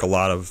seemed like a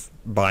lot of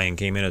buying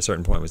came in at a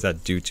certain point. Was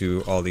that due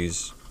to all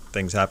these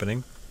things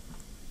happening?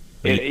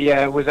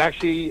 Yeah, it was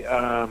actually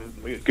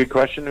good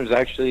question. It was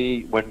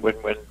actually when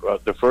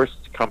the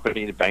first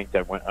company, the bank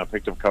that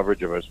picked up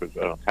coverage of us was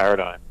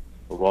Paradigm,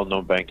 a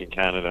well-known bank in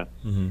Canada,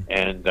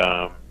 and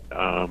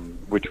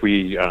which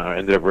we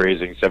ended up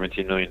raising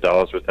 $17 million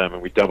with them,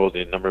 and we doubled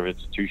the number of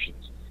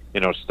institutions,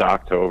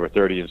 stock to over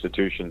 30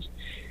 institutions,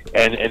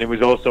 and it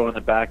was also on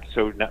the back.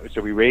 So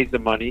we raised the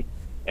money,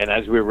 and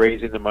as we were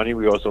raising the money,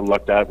 we also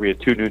lucked out. We had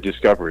 2 new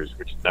discoveries,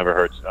 which never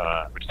hurts,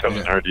 which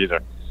doesn't hurt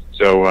either.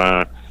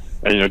 So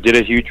did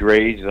a huge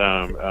raise,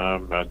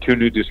 2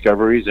 new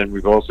discoveries, and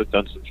we've also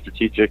done some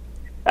strategic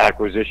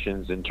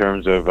acquisitions in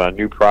terms of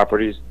new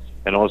properties,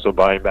 and also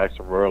buying back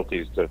some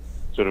royalties to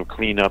sort of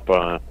clean up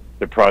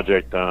the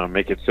project,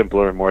 make it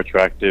simpler and more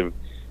attractive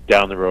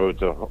down the road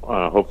to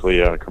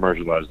hopefully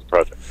commercialize the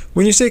project.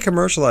 When you say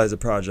commercialize the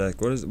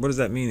project, what does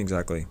that mean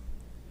exactly?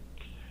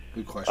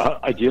 Good question.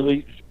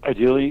 Ideally,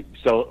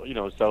 sell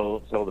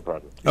the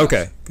project.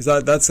 Okay,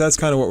 because that's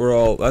kind of what we're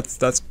all.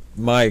 That's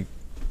my.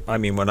 I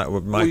mean, kind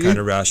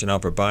of rationale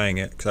for buying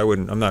it, because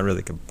I'm not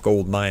really a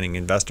gold mining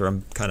investor.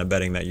 I'm kind of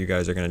betting that you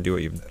guys are going to do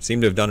what you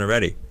seem to have done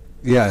already.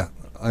 Yeah,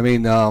 I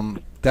mean,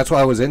 that's why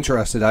I was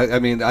interested. I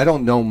mean, I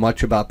don't know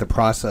much about the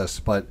process,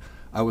 but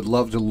I would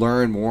love to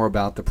learn more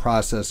about the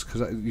process.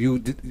 Because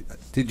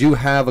did you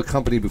have a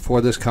company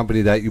before this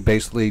company that you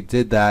basically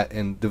did that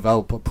and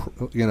develop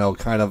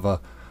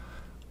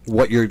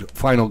what your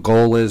final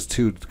goal is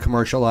to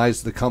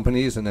commercialize the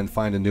companies and then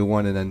find a new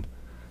one and then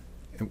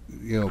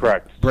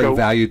Correct. bring So-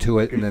 value to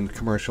it and then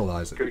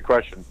commercialize it. Good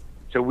question.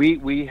 So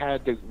we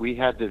had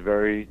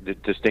the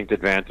distinct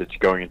advantage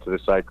going into the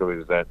cycle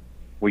is that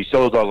we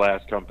sold our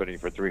last company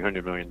for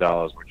 $300 million,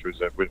 which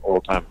was an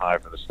all-time high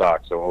for the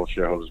stock. So all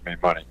shareholders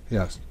made money.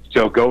 Yes.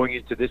 So going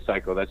into this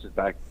cycle, that's just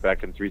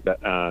back in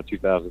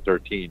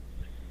 2013.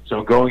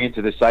 So going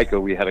into this cycle,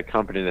 we had a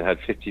company that had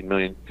 15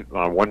 million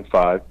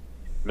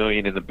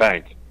in the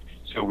bank.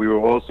 So we were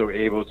also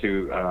able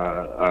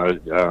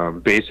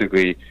to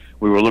basically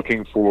we were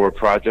looking for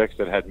projects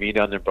that had meat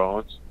on their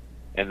bones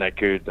and that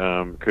could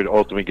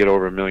ultimately get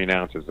over 1 million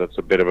ounces. That's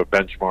a bit of a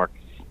benchmark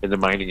in the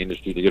mining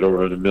industry to get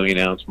over the 1 million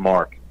ounce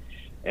mark.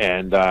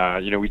 And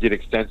we did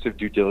extensive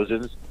due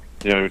diligence.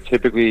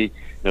 Typically,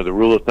 the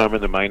rule of thumb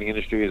in the mining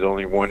industry is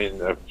only one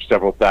in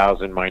several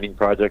thousand mining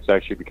projects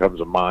actually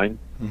becomes a mine.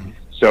 Mm-hmm.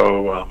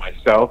 So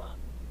myself,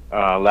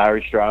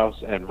 Larry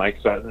Strauss, and Mike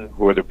Sutton,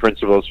 who are the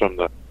principals from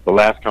the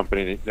last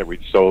company that we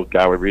sold,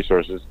 Galway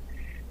Resources.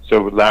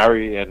 So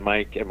Larry and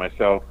Mike and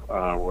myself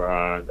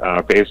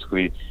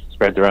basically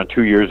spent around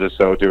 2 years or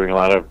so doing a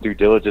lot of due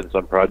diligence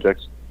on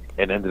projects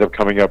and ended up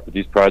coming up with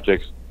these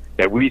projects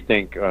that we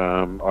think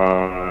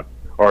are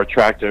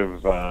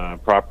attractive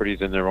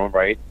properties in their own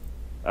right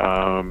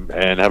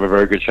and have a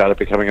very good shot at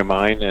becoming a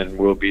mine and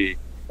will be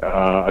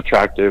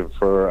attractive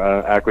for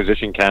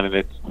acquisition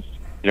candidates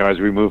as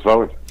we move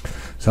forward.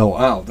 So,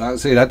 wow,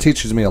 that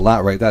teaches me a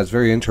lot, right? That's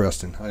very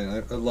interesting. I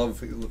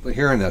love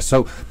hearing this.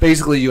 So,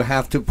 basically, you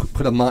have to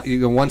put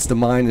once the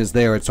mine is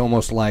there, it's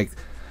almost like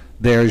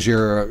there's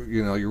your,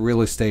 your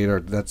real estate, or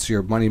that's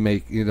your money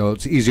make.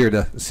 It's easier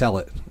to sell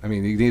it. I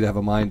mean, you need to have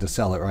a mine to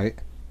sell it, right?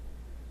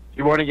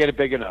 You want to get it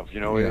big enough.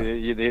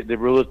 The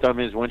rule of thumb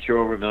is once you're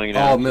over 1 million Oh,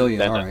 ounces, 1 million,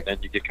 then, all right. then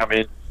you can come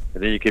in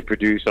and then you can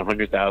produce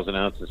 100,000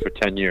 ounces for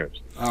 10 years.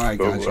 All right,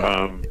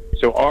 gotcha.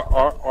 So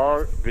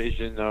our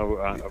vision,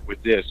 though,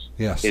 with this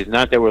Yes. is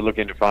not that we're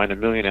looking to find 1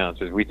 million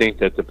ounces. We think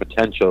that the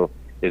potential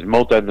is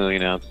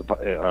multi-million ounces,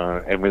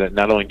 and with it,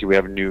 not only do we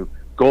have a new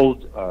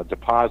gold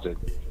deposit,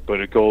 but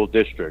a gold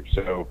district.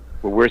 So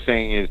what we're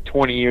saying is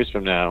 20 years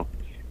from now,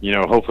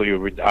 hopefully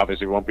we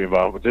obviously won't be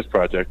involved with this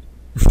project,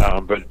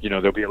 but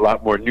there'll be a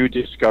lot more new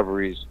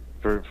discoveries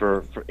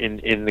for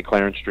in the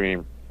Clarence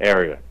Stream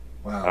area.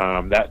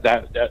 Wow.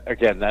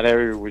 That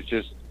area was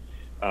just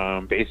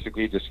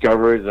basically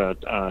discovered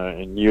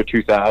in year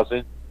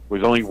 2000,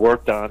 was only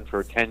worked on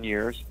for 10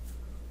 years,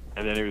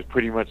 and then it was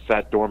pretty much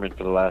sat dormant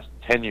for the last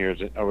 10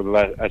 years, or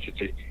I should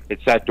say, it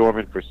sat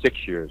dormant for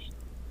 6 years.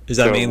 Is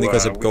that mainly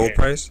because of gold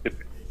price?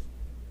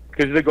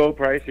 Because of the gold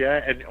price,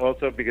 yeah, and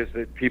also because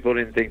people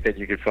didn't think that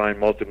you could find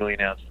multi-million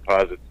ounce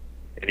deposits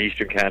in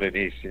eastern Canada and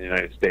eastern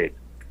United States.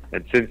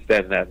 And since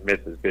then, that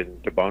myth has been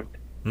debunked.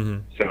 Mm-hmm.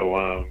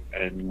 So,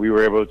 and we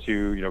were able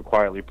to,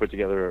 quietly put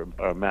together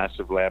a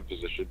massive land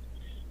position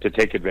to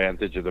take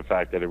advantage of the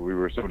fact that we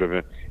were sort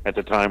of, at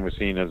the time, was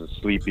seen as a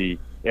sleepy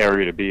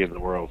area to be in the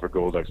world for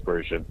gold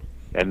exploration,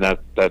 and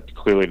that's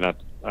clearly not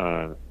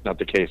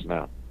the case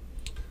now.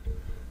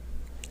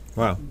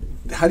 Wow.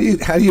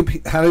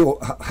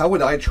 How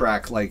would I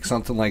track like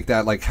something like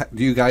that? Like,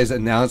 do you guys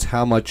announce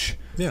how much?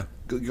 Yeah.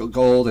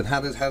 Gold, and how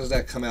does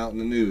that come out in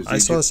the news? I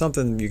saw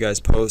something you guys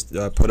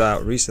put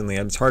out recently,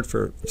 and it's hard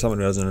for someone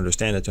who doesn't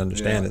understand it to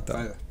understand it,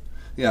 though.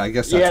 I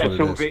guess that's what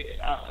so it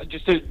is.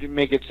 Just to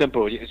make it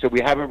simple, so we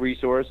have a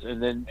resource,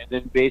 and then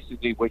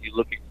basically what you're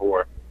looking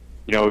for,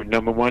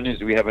 number one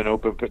is we have an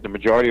open pit. The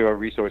majority of our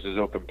resource is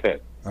open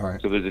pit. All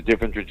right. So there's a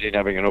difference between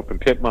having an open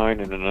pit mine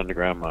and an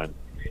underground mine.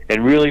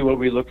 And really, what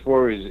we look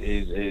for is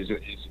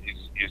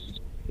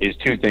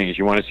two things.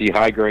 You want to see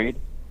high grade.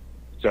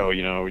 So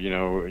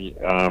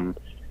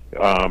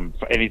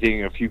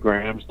anything a few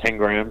grams, 10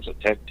 grams,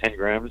 10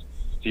 grams.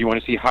 So you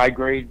want to see high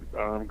grade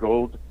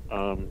gold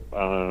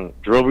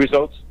drill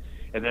results,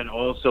 and then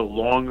also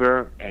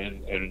longer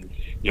and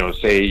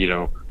say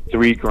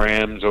 3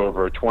 grams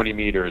over 20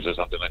 meters or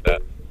something like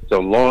that. So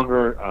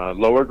longer,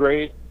 lower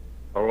grade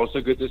are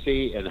also good to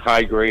see, and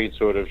high grade,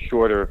 sort of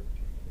shorter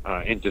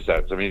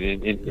intercepts. I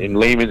mean, in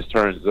layman's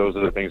terms, those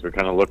are the things we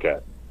kind of look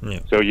at. Yeah.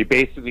 So you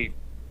basically,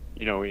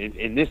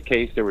 in this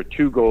case, there were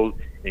 2 gold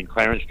in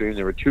Clarence Stream.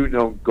 There were 2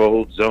 no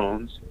gold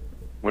zones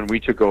when we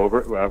took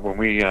over, when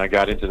we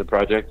got into the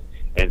project,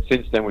 and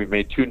since then we've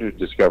made 2 new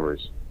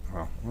discoveries. Oh,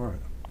 all right.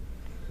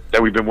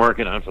 That we've been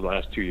working on for the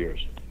last 2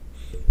 years.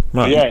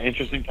 Wow. Yeah,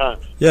 interesting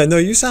times. Yeah, no,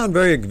 you sound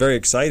very, very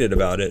excited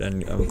about it,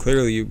 and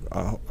clearly you.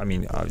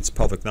 It's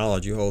public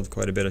knowledge. You hold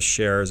quite a bit of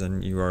shares,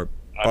 and you are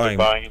I've been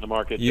buying in the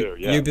market too.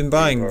 Yeah, you've been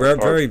buying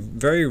very,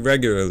 very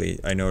regularly.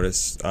 I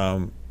notice.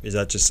 Is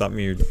that just something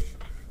you?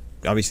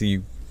 Obviously,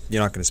 you're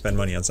not going to spend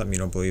money on something you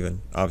don't believe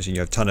in. Obviously, you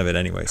have a ton of it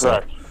anyway. So.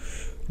 Correct.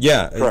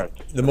 Yeah,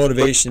 correct. The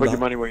motivation. Put your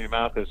money where your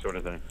mouth is, sort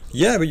of thing.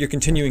 Yeah, but you're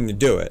continuing to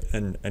do it,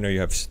 and I know you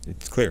have.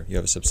 It's clear you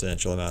have a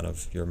substantial amount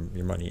of your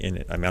money in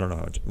it. I mean, I don't know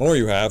how much more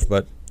you have,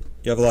 but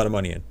you have a lot of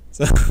money in.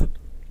 So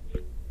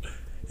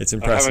it's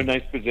impressive. I have a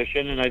nice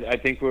position, and I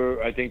think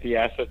the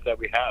assets that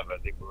we have. I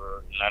think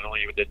we're not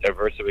only with the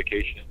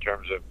diversification in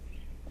terms of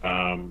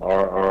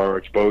our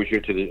exposure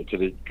to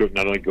the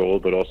not only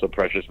gold but also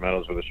precious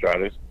metals with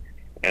Astratus,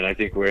 and I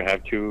think we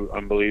have two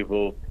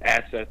unbelievable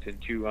assets in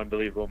two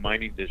unbelievable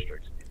mining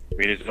districts. I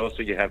mean, it's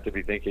also you have to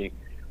be thinking,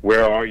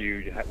 where are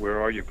you?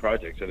 Where are your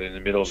projects? Are they in the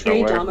middle of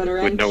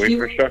nowhere with no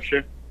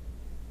infrastructure?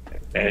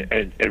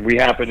 And we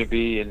happen to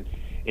be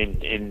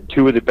in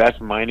two of the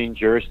best mining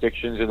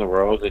jurisdictions in the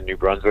world, in New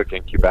Brunswick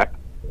and Quebec,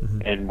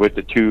 and with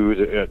the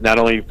two, not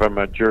only from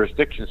a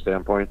jurisdiction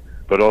standpoint,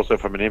 but also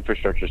from an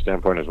infrastructure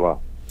standpoint as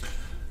well.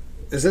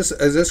 Is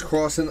this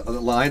crossing the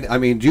line? I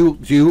mean, do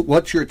you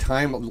what's your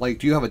time like?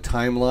 Do you have a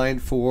timeline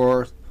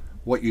for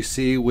what you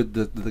see with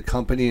the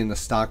company and the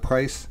stock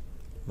price,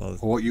 or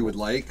what you would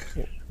like?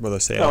 Whether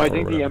say no, I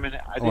think the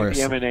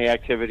M&A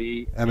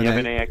activity. The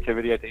M&A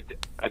activity. I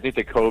think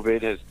the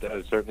COVID has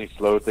certainly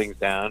slowed things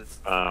down.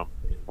 I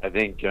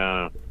think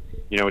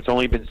it's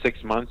only been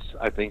 6 months.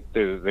 I think a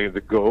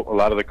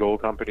lot of the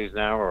gold companies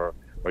now are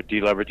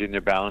deleveraging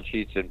their balance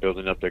sheets and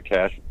building up their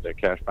cash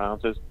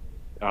balances.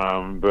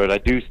 But I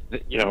do,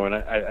 and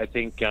I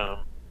think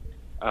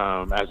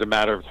as a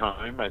matter of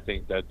time, I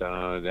think that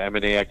the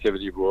M&A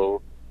activity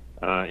will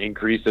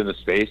increase in the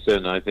space,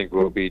 and I think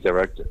we'll be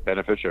direct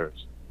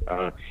beneficiaries.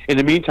 In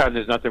the meantime,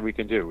 there's nothing we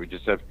can do.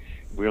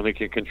 We only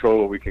can control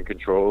what we can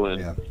control,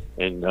 and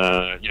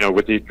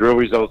with the drill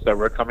results that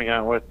we're coming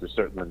out with, there's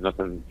certainly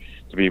nothing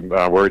to be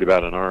worried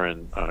about on our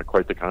end.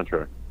 Quite the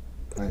contrary.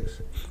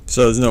 Thanks.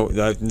 So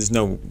there's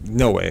no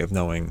way of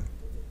knowing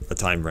a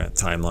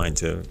timeline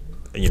to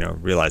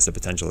realize the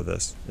potential of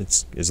this.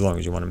 It's as long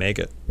as you want to make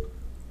it.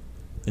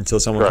 Until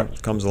someone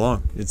comes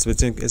along, it's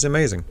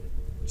amazing.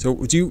 So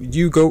do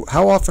you go?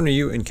 How often are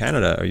you in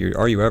Canada?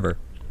 Are you ever?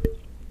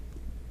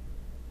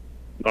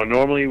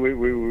 Normally we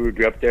would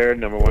be up there,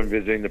 number one,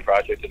 visiting the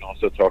project and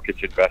also talking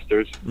to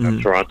investors.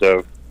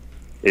 Toronto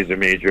is a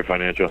major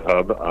financial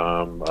hub,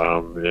 and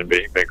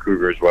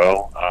Vancouver as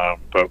well.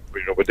 But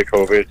with the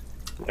COVID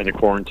and the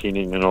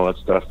quarantining and all that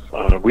stuff,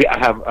 I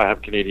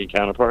have Canadian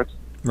counterparts,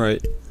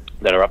 right,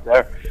 that are up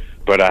there,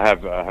 but I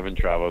haven't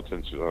traveled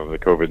since the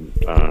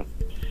COVID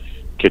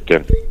kicked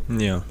in.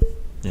 Yeah,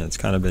 it's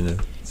kind of been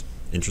an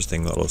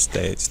interesting little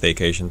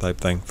staycation type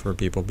thing for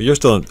people. But you're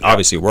still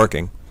obviously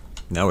working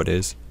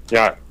nowadays.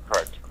 Yeah,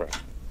 correct.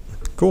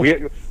 Cool.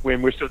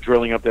 We're still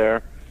drilling up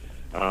there.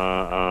 We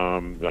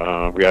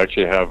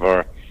actually have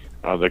our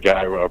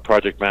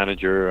project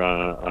manager,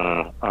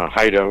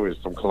 Haido, is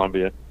from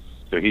Colombia,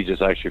 so he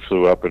just actually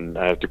flew up and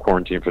had to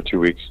quarantine for 2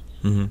 weeks.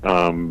 So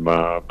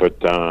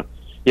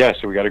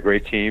we got a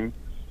great team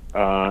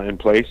in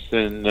place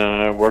and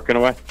working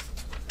away.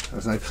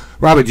 That's nice.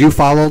 Robert, do you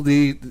follow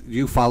the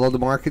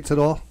markets at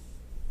all?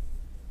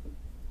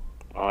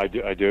 I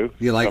do.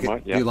 You like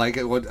somewhat, it? Yeah. You like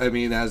it? What I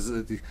mean, as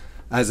an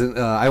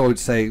I would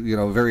say,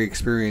 very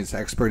experienced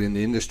expert in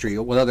the industry.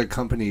 What other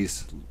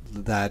companies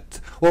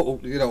anything,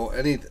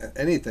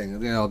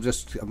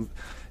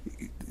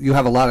 you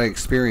have a lot of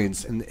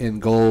experience in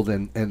gold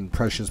and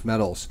precious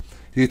metals.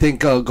 Do you think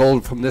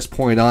gold from this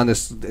point on,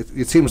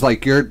 it seems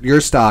like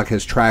your stock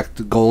has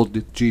tracked gold,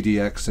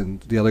 GDX,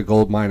 and the other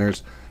gold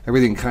miners,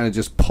 everything kind of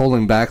just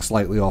pulling back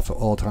slightly off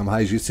all-time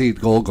highs. You see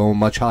gold going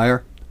much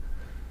higher?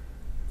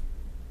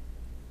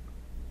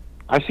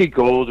 I see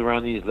gold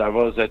around these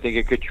levels. I think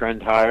it could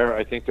trend higher.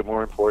 I think the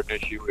more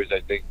important issue is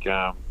I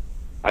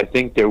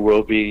think there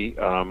will be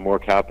more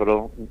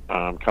capital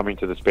coming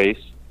to the space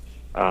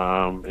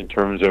in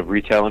terms of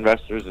retail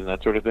investors and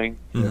that sort of thing,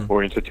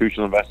 or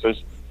institutional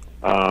investors.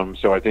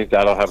 So I think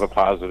that'll have a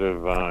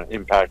positive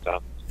impact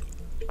on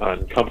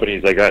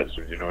companies like us.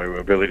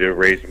 Ability to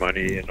raise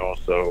money, and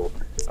also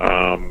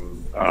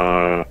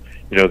I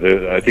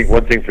think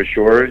one thing for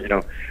sure,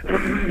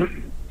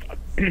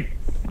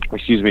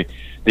 excuse me.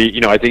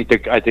 I think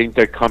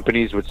the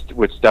companies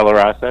with stellar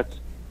assets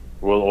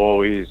will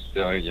always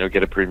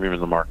get a premium in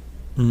the market.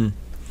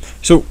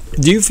 So,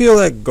 do you feel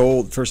that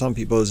gold for some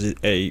people is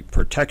a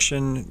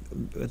protection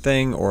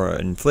thing or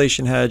an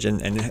inflation hedge?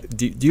 And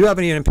do you have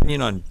any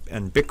opinion on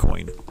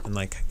Bitcoin and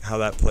like how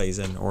that plays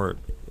in? Or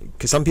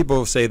because some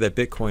people say that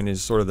Bitcoin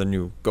is sort of the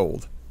new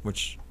gold,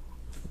 which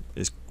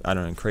is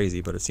crazy,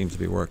 but it seems to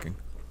be working.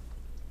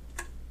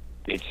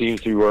 It seems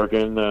to be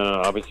working.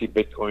 Obviously,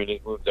 Bitcoin has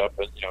moved up,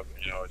 and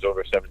it's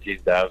over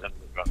 17,000 in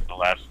the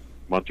last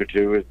month or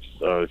two. It's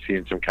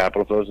seeing some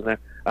capital flows in there.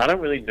 I don't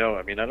really know.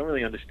 I don't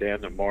really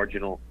understand the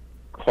marginal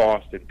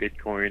cost in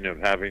Bitcoin of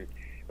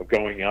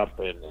going up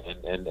and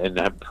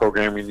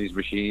programming these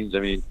machines.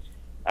 I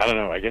don't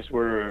know. I guess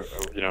we're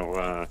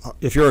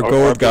if you're a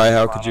gold guy,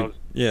 how could you?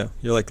 Yeah,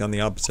 you're like on the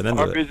opposite end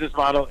of it. Our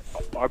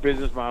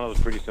business model is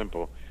pretty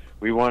simple.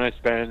 We want to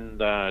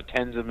spend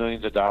tens of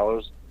millions of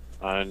dollars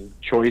on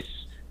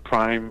choice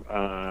prime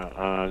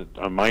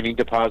mining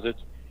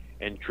deposits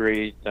and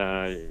create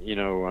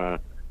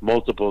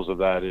multiples of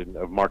that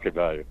of market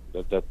value.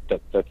 That's the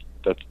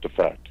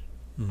fact.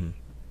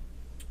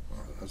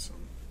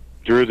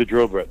 Through the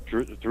drill bit.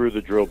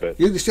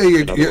 You say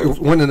you're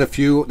one of the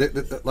few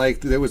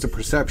like there was a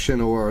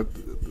perception or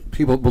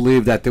people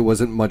believed that there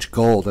wasn't much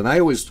gold, and I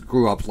always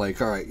grew up like,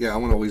 all right, yeah, I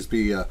want to always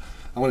be.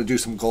 I want to do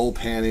some gold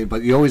panning,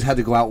 but you always had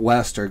to go out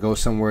west or go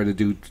somewhere to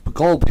do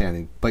gold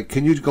panning. But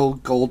can you go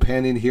gold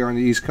panning here on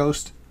the East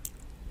Coast?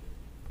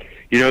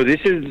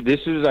 This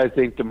is I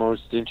think the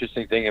most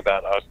interesting thing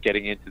about us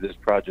getting into this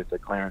project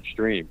at Clarence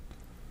Stream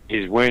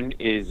is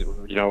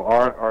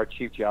our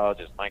chief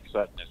geologist Mike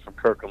Sutton is from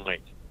Kirkland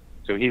Lake,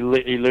 so he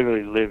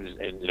literally lives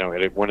in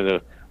at one of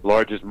the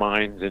largest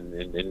mines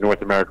in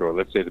North America, or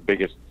let's say the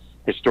biggest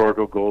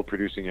historical gold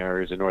producing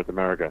areas in North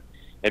America.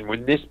 And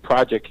when this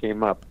project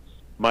came up,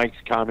 Mike's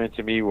comment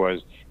to me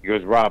was, he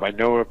goes, Rob, I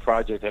know a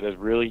project that has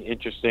really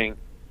interesting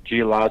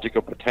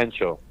geological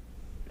potential.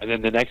 And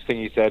then the next thing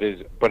he said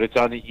is, but it's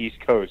on the East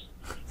Coast.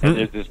 And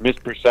there's this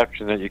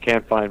misperception that you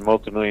can't find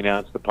multi-million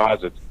ounce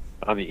deposits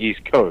on the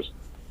East Coast.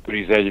 But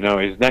he said,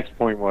 his next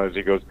point was,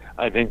 he goes,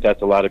 I think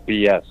that's a lot of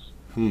BS.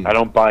 I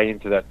don't buy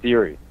into that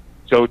theory.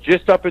 So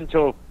just up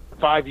until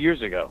 5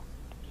 years ago,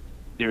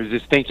 there was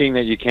this thinking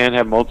that you can't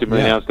have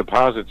multi-million ounce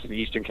deposits in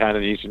Eastern Canada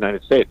and the Eastern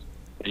United States.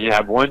 And you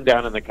have one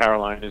down in the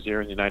Carolinas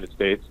here in the United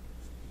States.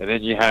 And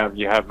then you have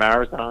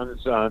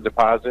Marathon's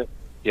deposit.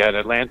 You had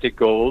Atlantic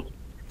Gold,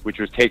 which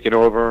was taken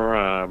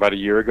over about a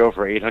year ago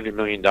for $800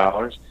 million.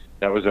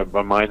 That was a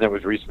mine that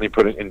was recently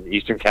put in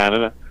Eastern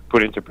Canada,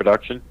 put into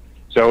production.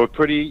 So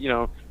pretty,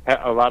 a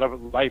lot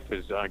of life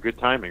is good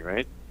timing,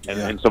 right?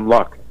 And some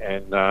luck.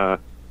 And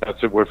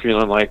that's what we're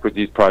feeling like with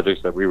these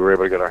projects that we were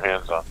able to get our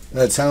hands on.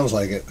 That sounds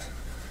like it.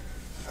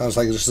 Sounds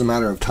like it's just a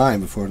matter of time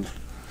before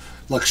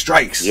luck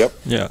strikes. Yep.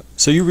 Yeah.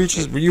 So you've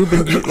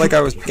been like I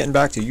was getting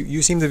back to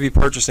you seem to be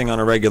purchasing on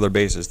a regular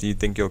basis. Do you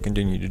think you'll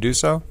continue to do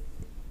so?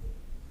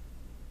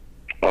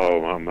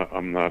 Oh,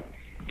 I'm not.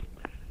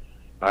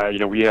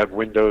 We have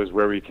windows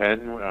where we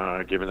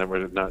can, given that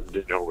we're not,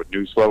 with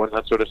news flow and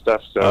that sort of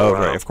stuff. So,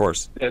 right, of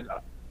course. And,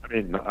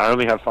 I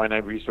only have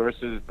finite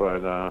resources,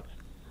 but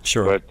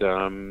sure. But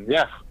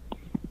yeah,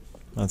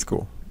 that's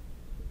cool.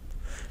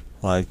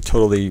 Well, I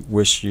totally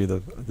wish you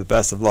the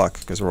best of luck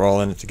because we're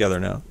all in it together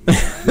now.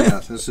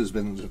 Yeah, it's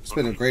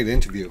been a great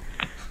interview.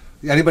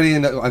 Anybody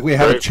we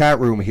have a chat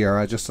room here.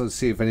 Let's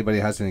see if anybody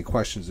has any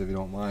questions, if you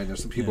don't mind.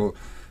 There's some people.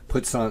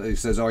 Puts on. He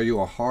says, "Are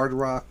you a hard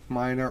rock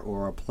miner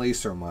or a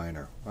placer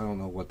miner?" I don't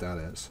know what that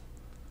is.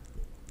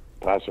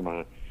 Placer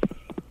miner.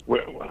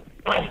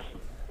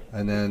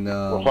 And then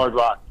hard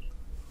rock.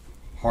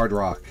 Hard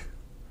rock.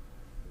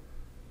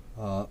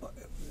 Are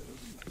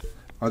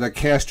there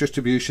cash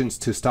distributions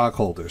to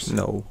stockholders?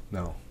 No.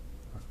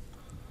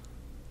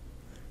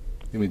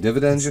 You mean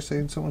dividends? You're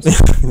saying someone?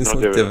 No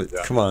dividends.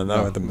 Come on,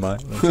 not with the mine.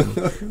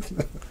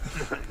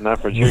 Not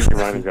for junior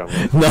mining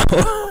company. No.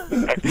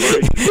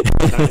 Exploration.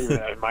 Not even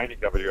a mining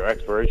company or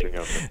exploration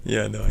company.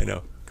 Yeah, no, I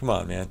know. Come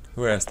on, man.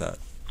 Who asked that?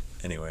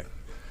 Anyway.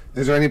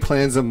 Is there any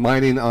plans of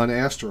mining on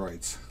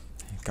asteroids?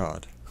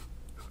 God.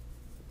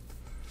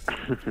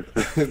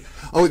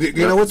 Oh,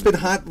 you know what's been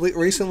hot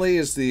recently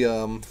is the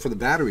for the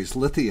batteries,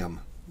 lithium.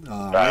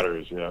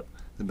 Batteries, yeah.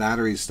 The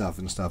battery stuff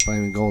and stuff. I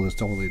mean, gold is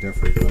totally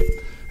different. But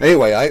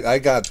anyway, I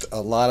got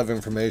a lot of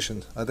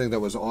information. I think that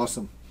was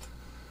awesome.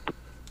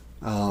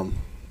 I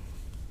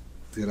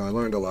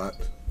learned a lot.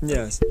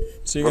 Yes.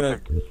 So you're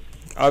gonna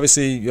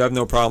obviously you have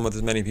no problem with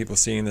as many people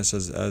seeing this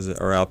as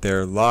are out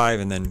there live,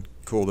 and then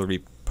cool to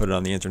put it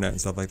on the internet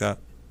and stuff like that.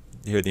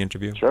 You hear the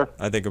interview? Sure.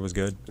 I think it was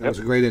good. That was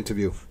a great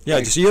interview. Yeah.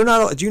 Thanks. So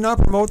do you not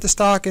promote the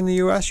stock in the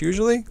U.S.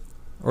 usually,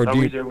 or No, do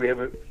you? we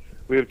do.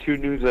 We have two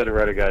newsletter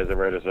writer guys that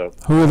write us up.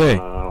 Who are they?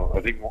 I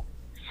think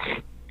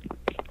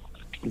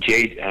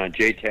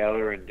Jay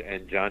Taylor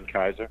and John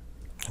Kaiser.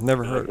 I've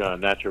never heard.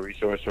 Natural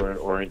resource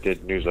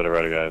oriented newsletter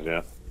writer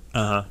guys.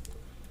 Yeah.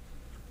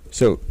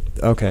 So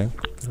okay,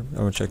 I'm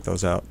gonna check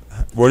those out.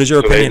 What is your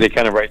opinion? They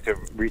kind of write to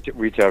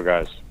retail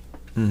guys.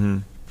 Mm-hmm.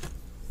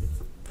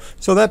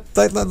 So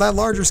that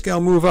larger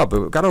scale move up,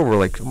 it got over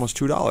like almost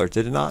 $2,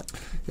 did it not?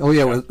 Oh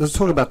yeah, well, let's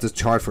talk about this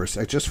chart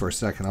just for a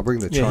second. I'll bring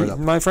the chart up.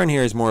 My friend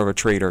here is more of a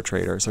trader,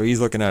 so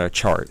he's looking at a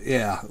chart.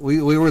 Yeah, we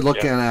were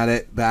looking at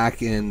it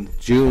back in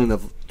June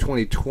of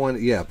 2020.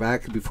 Yeah,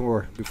 back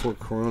before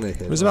Corona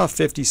hit. It was about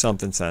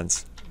 50-something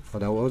cents. Oh,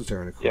 that was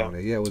during the Corona.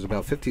 Yeah, it was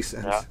about 50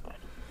 cents. Yeah.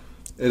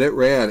 And it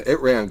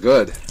ran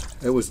good.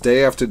 It was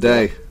day after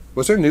day.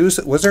 Was there news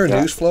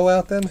news flow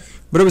out then?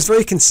 But it was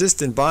very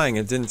consistent buying.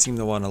 It didn't seem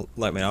to want to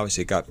let me.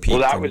 Obviously, it got peaked.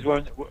 Well, that was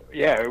when.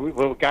 Yeah,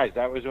 guys,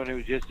 that was when it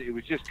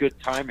was just good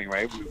timing,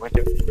 right?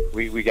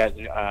 We got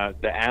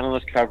the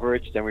analyst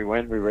coverage. Then we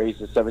raised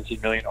the 17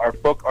 million. Our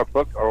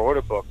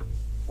order book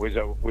was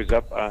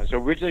up. So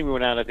originally we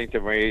went out, I think, to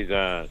raise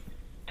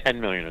 10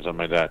 million or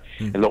something like that,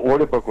 and the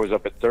order book was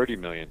up at 30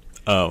 million.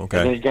 Oh,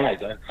 okay. And then,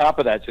 guys, on top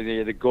of that, so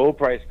the gold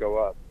price go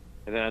up,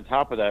 and then on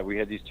top of that, we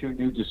had these two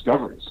new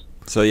discoveries.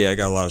 So yeah, I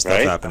got a lot of stuff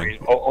happening. I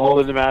mean, all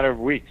in a matter of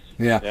weeks.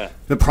 Yeah.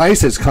 The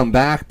price has come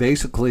back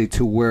basically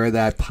to where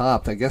that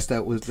popped. I guess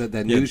that was that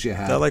news you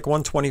had. That like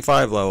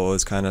 125 level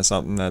is kind of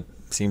something that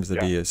seems to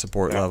be a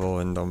support level,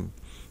 and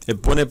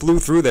when it blew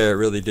through there, it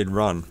really did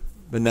run.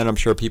 And then I'm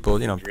sure people,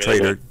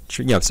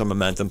 some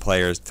momentum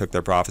players took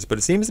their profits, but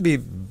it seems to be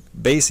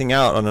basing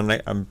out on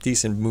a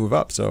decent move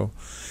up. So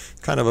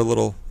it's kind of a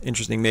little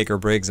interesting make or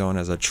break zone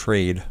as a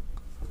trade.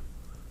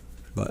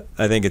 But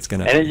I think it's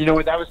gonna. And you know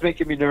what? That was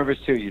making me nervous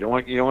too. You don't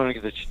want to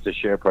get the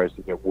share price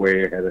to get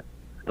way ahead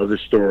of the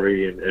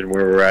story and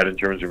where we're at in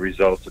terms of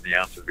results and the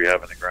ounces we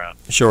have in the ground.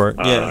 Sure.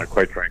 Yeah.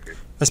 Quite frankly.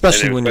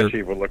 Especially And when especially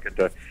if we're looking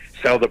to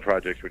sell the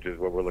projects, which is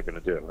what we're looking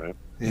to do, right?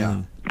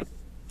 Yeah.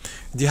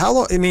 How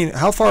long? I mean,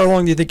 how far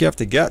along do you think you have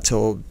to get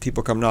till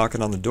people come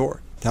knocking on the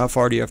door? How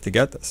far do you have to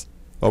get this?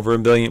 Over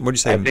 $1 billion? What do you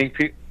say? I think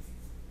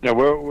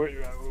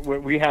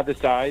we have the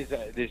size.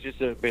 There's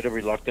just a bit of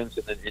reluctance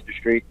in the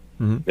industry.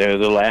 Mhm.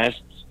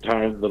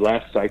 The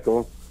last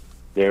cycle,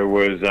 there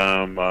was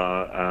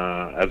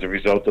as a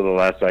result of the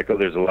last cycle,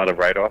 there's a lot of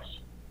write-offs.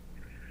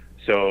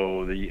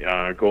 So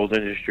the gold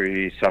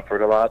industry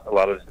suffered a lot. A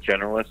lot of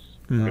generalists,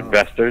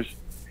 investors,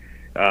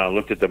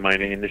 looked at the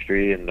mining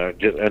industry and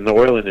the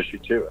oil industry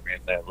too. I mean,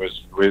 that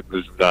was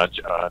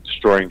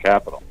destroying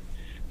capital.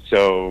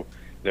 So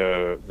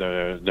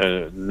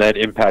the net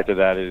impact of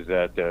that is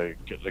that the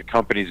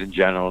companies in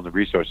general in the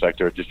resource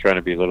sector are just trying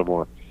to be a little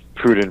more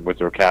prudent with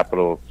their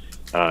capital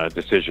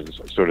decisions,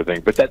 sort of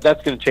thing. But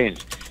that's going to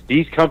change.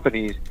 These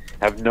companies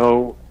have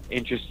no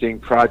interesting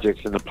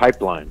projects in the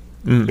pipeline.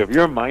 So if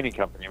you're a mining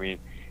company, I mean,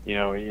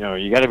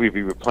 you got to be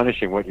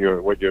replenishing what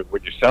you're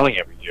selling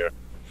every year,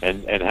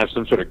 and have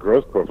some sort of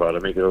growth profile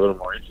to make it a little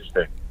more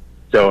interesting.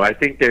 So I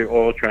think they're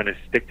all trying to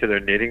stick to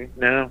their knitting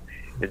now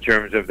in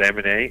terms of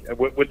M&A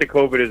with the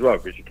COVID as well,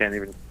 because you can't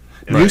even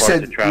You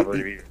said travel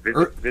to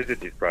visit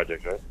these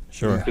projects, right?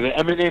 Sure. So the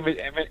M&A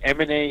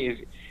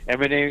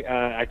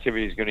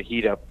activity is going to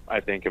heat up, I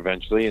think,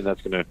 eventually, and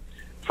that's going to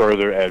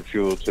further add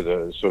fuel to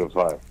the sort of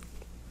fire.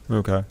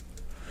 Okay.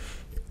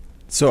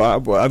 So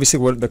obviously,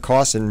 what the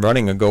costs in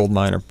running a gold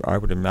mine, I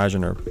would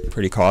imagine, are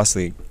pretty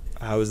costly.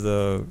 How is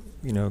the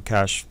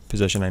cash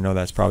position? I know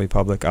that's probably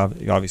public,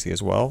 obviously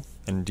as well.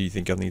 And do you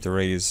think you'll need to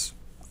raise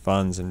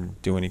funds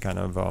and do any kind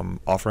of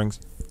offerings?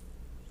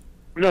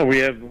 No, we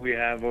have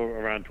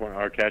around 20.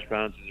 Our cash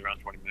balance is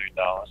around $20 million.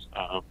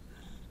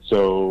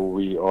 So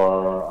we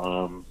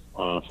are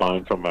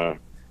fine from a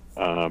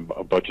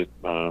budget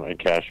and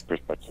cash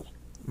perspective.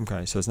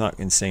 Okay, so it's not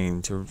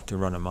insane to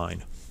run a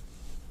mine.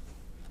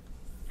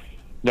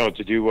 No,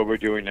 to do what we're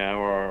doing now,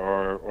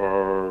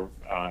 our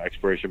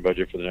exploration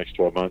budget for the next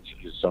 12 months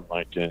is something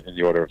like in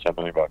the order of $10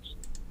 million.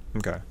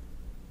 Okay.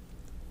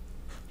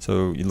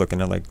 So you're looking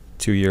at like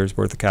 2 years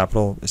worth of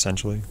capital,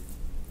 essentially.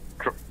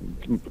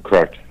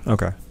 Correct.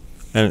 Okay.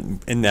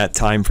 And in that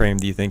time frame,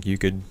 do you think you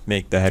could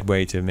make the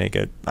headway to make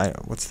it?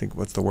 What's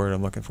the word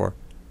I'm looking for?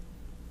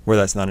 Where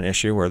that's not an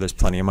issue, where there's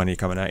plenty of money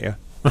coming at you.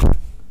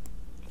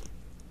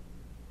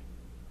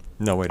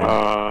 No way to.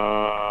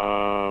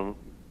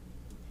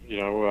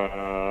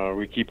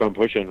 We keep on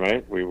pushing,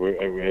 right? We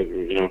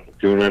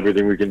doing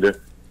everything we can do.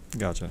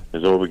 Gotcha.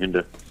 Is all we can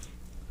do.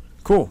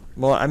 Cool.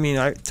 Well, I mean,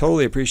 I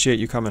totally appreciate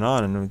you coming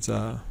on, and it's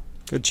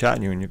good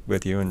chatting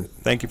with you, and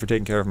thank you for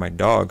taking care of my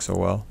dog so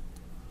well.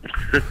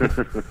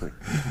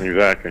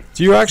 Exactly.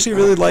 Do you actually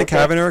really like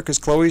having her? Because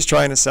Chloe's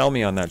trying to sell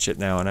me on that shit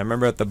now, and I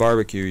remember at the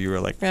barbecue you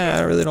were like, I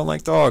really don't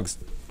like dogs.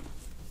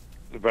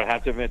 But I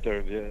have to admit,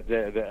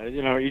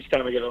 each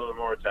time I get a little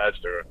more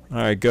attached to her. All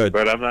right, good.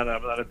 But I'm not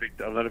a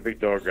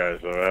big dog guy,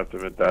 so I have to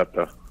admit that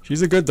though.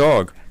 She's a good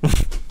dog.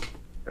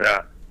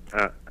 Yeah.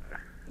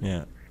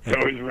 Yeah.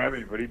 So is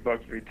Remy, but he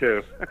bugs me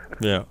too.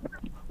 Yeah.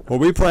 Well,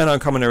 we plan on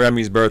coming to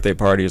Remy's birthday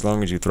party as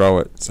long as you throw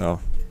it.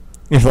 So,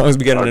 as long as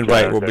we get an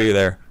invite, we'll be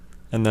there,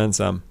 and then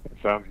some.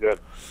 Sounds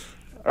good.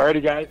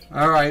 Alrighty, guys.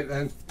 All right,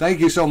 and thank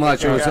you so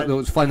much. Okay, It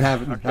was fun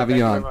having you on.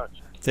 Very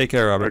much. Take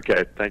care, Robert.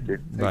 Okay, thank you.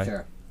 Take Bye.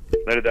 care.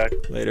 Later, Doc.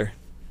 Later.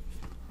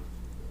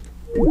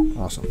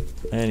 Awesome.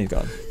 And he's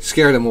gone.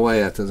 Scared him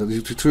away at this. He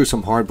threw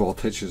some hardball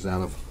pitches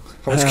at him.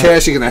 How much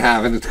cash are you going to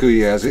have in the 2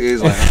 years?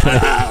 He's like,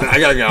 I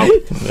got to go.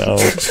 No,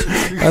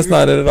 that's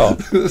not it at all.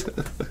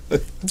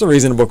 That's a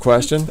reasonable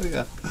question.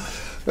 Yeah.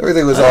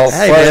 Everything was all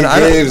Hey, fun man, and I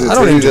games don't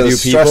until you interview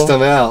just stressed people.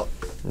 him out.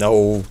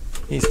 No,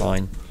 he's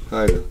fine.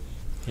 I know.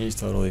 He's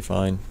totally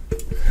fine.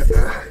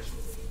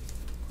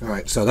 All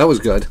right, so that was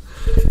good.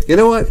 You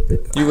know what?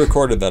 You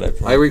recorded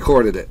that, I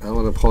recorded it. I'm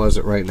going to pause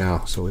it right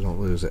now so we don't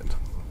lose it.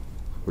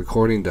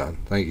 Recording done.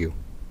 Thank you.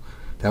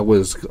 That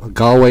was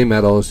Galway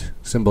Metals,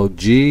 symbol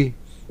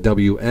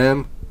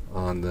GWM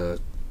on the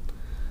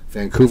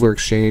Vancouver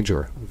Exchange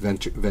or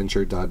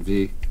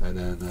venture.v, and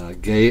then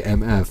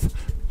GAYMF,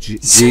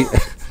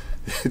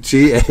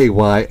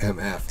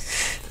 GAYMF.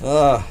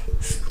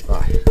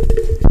 Bye.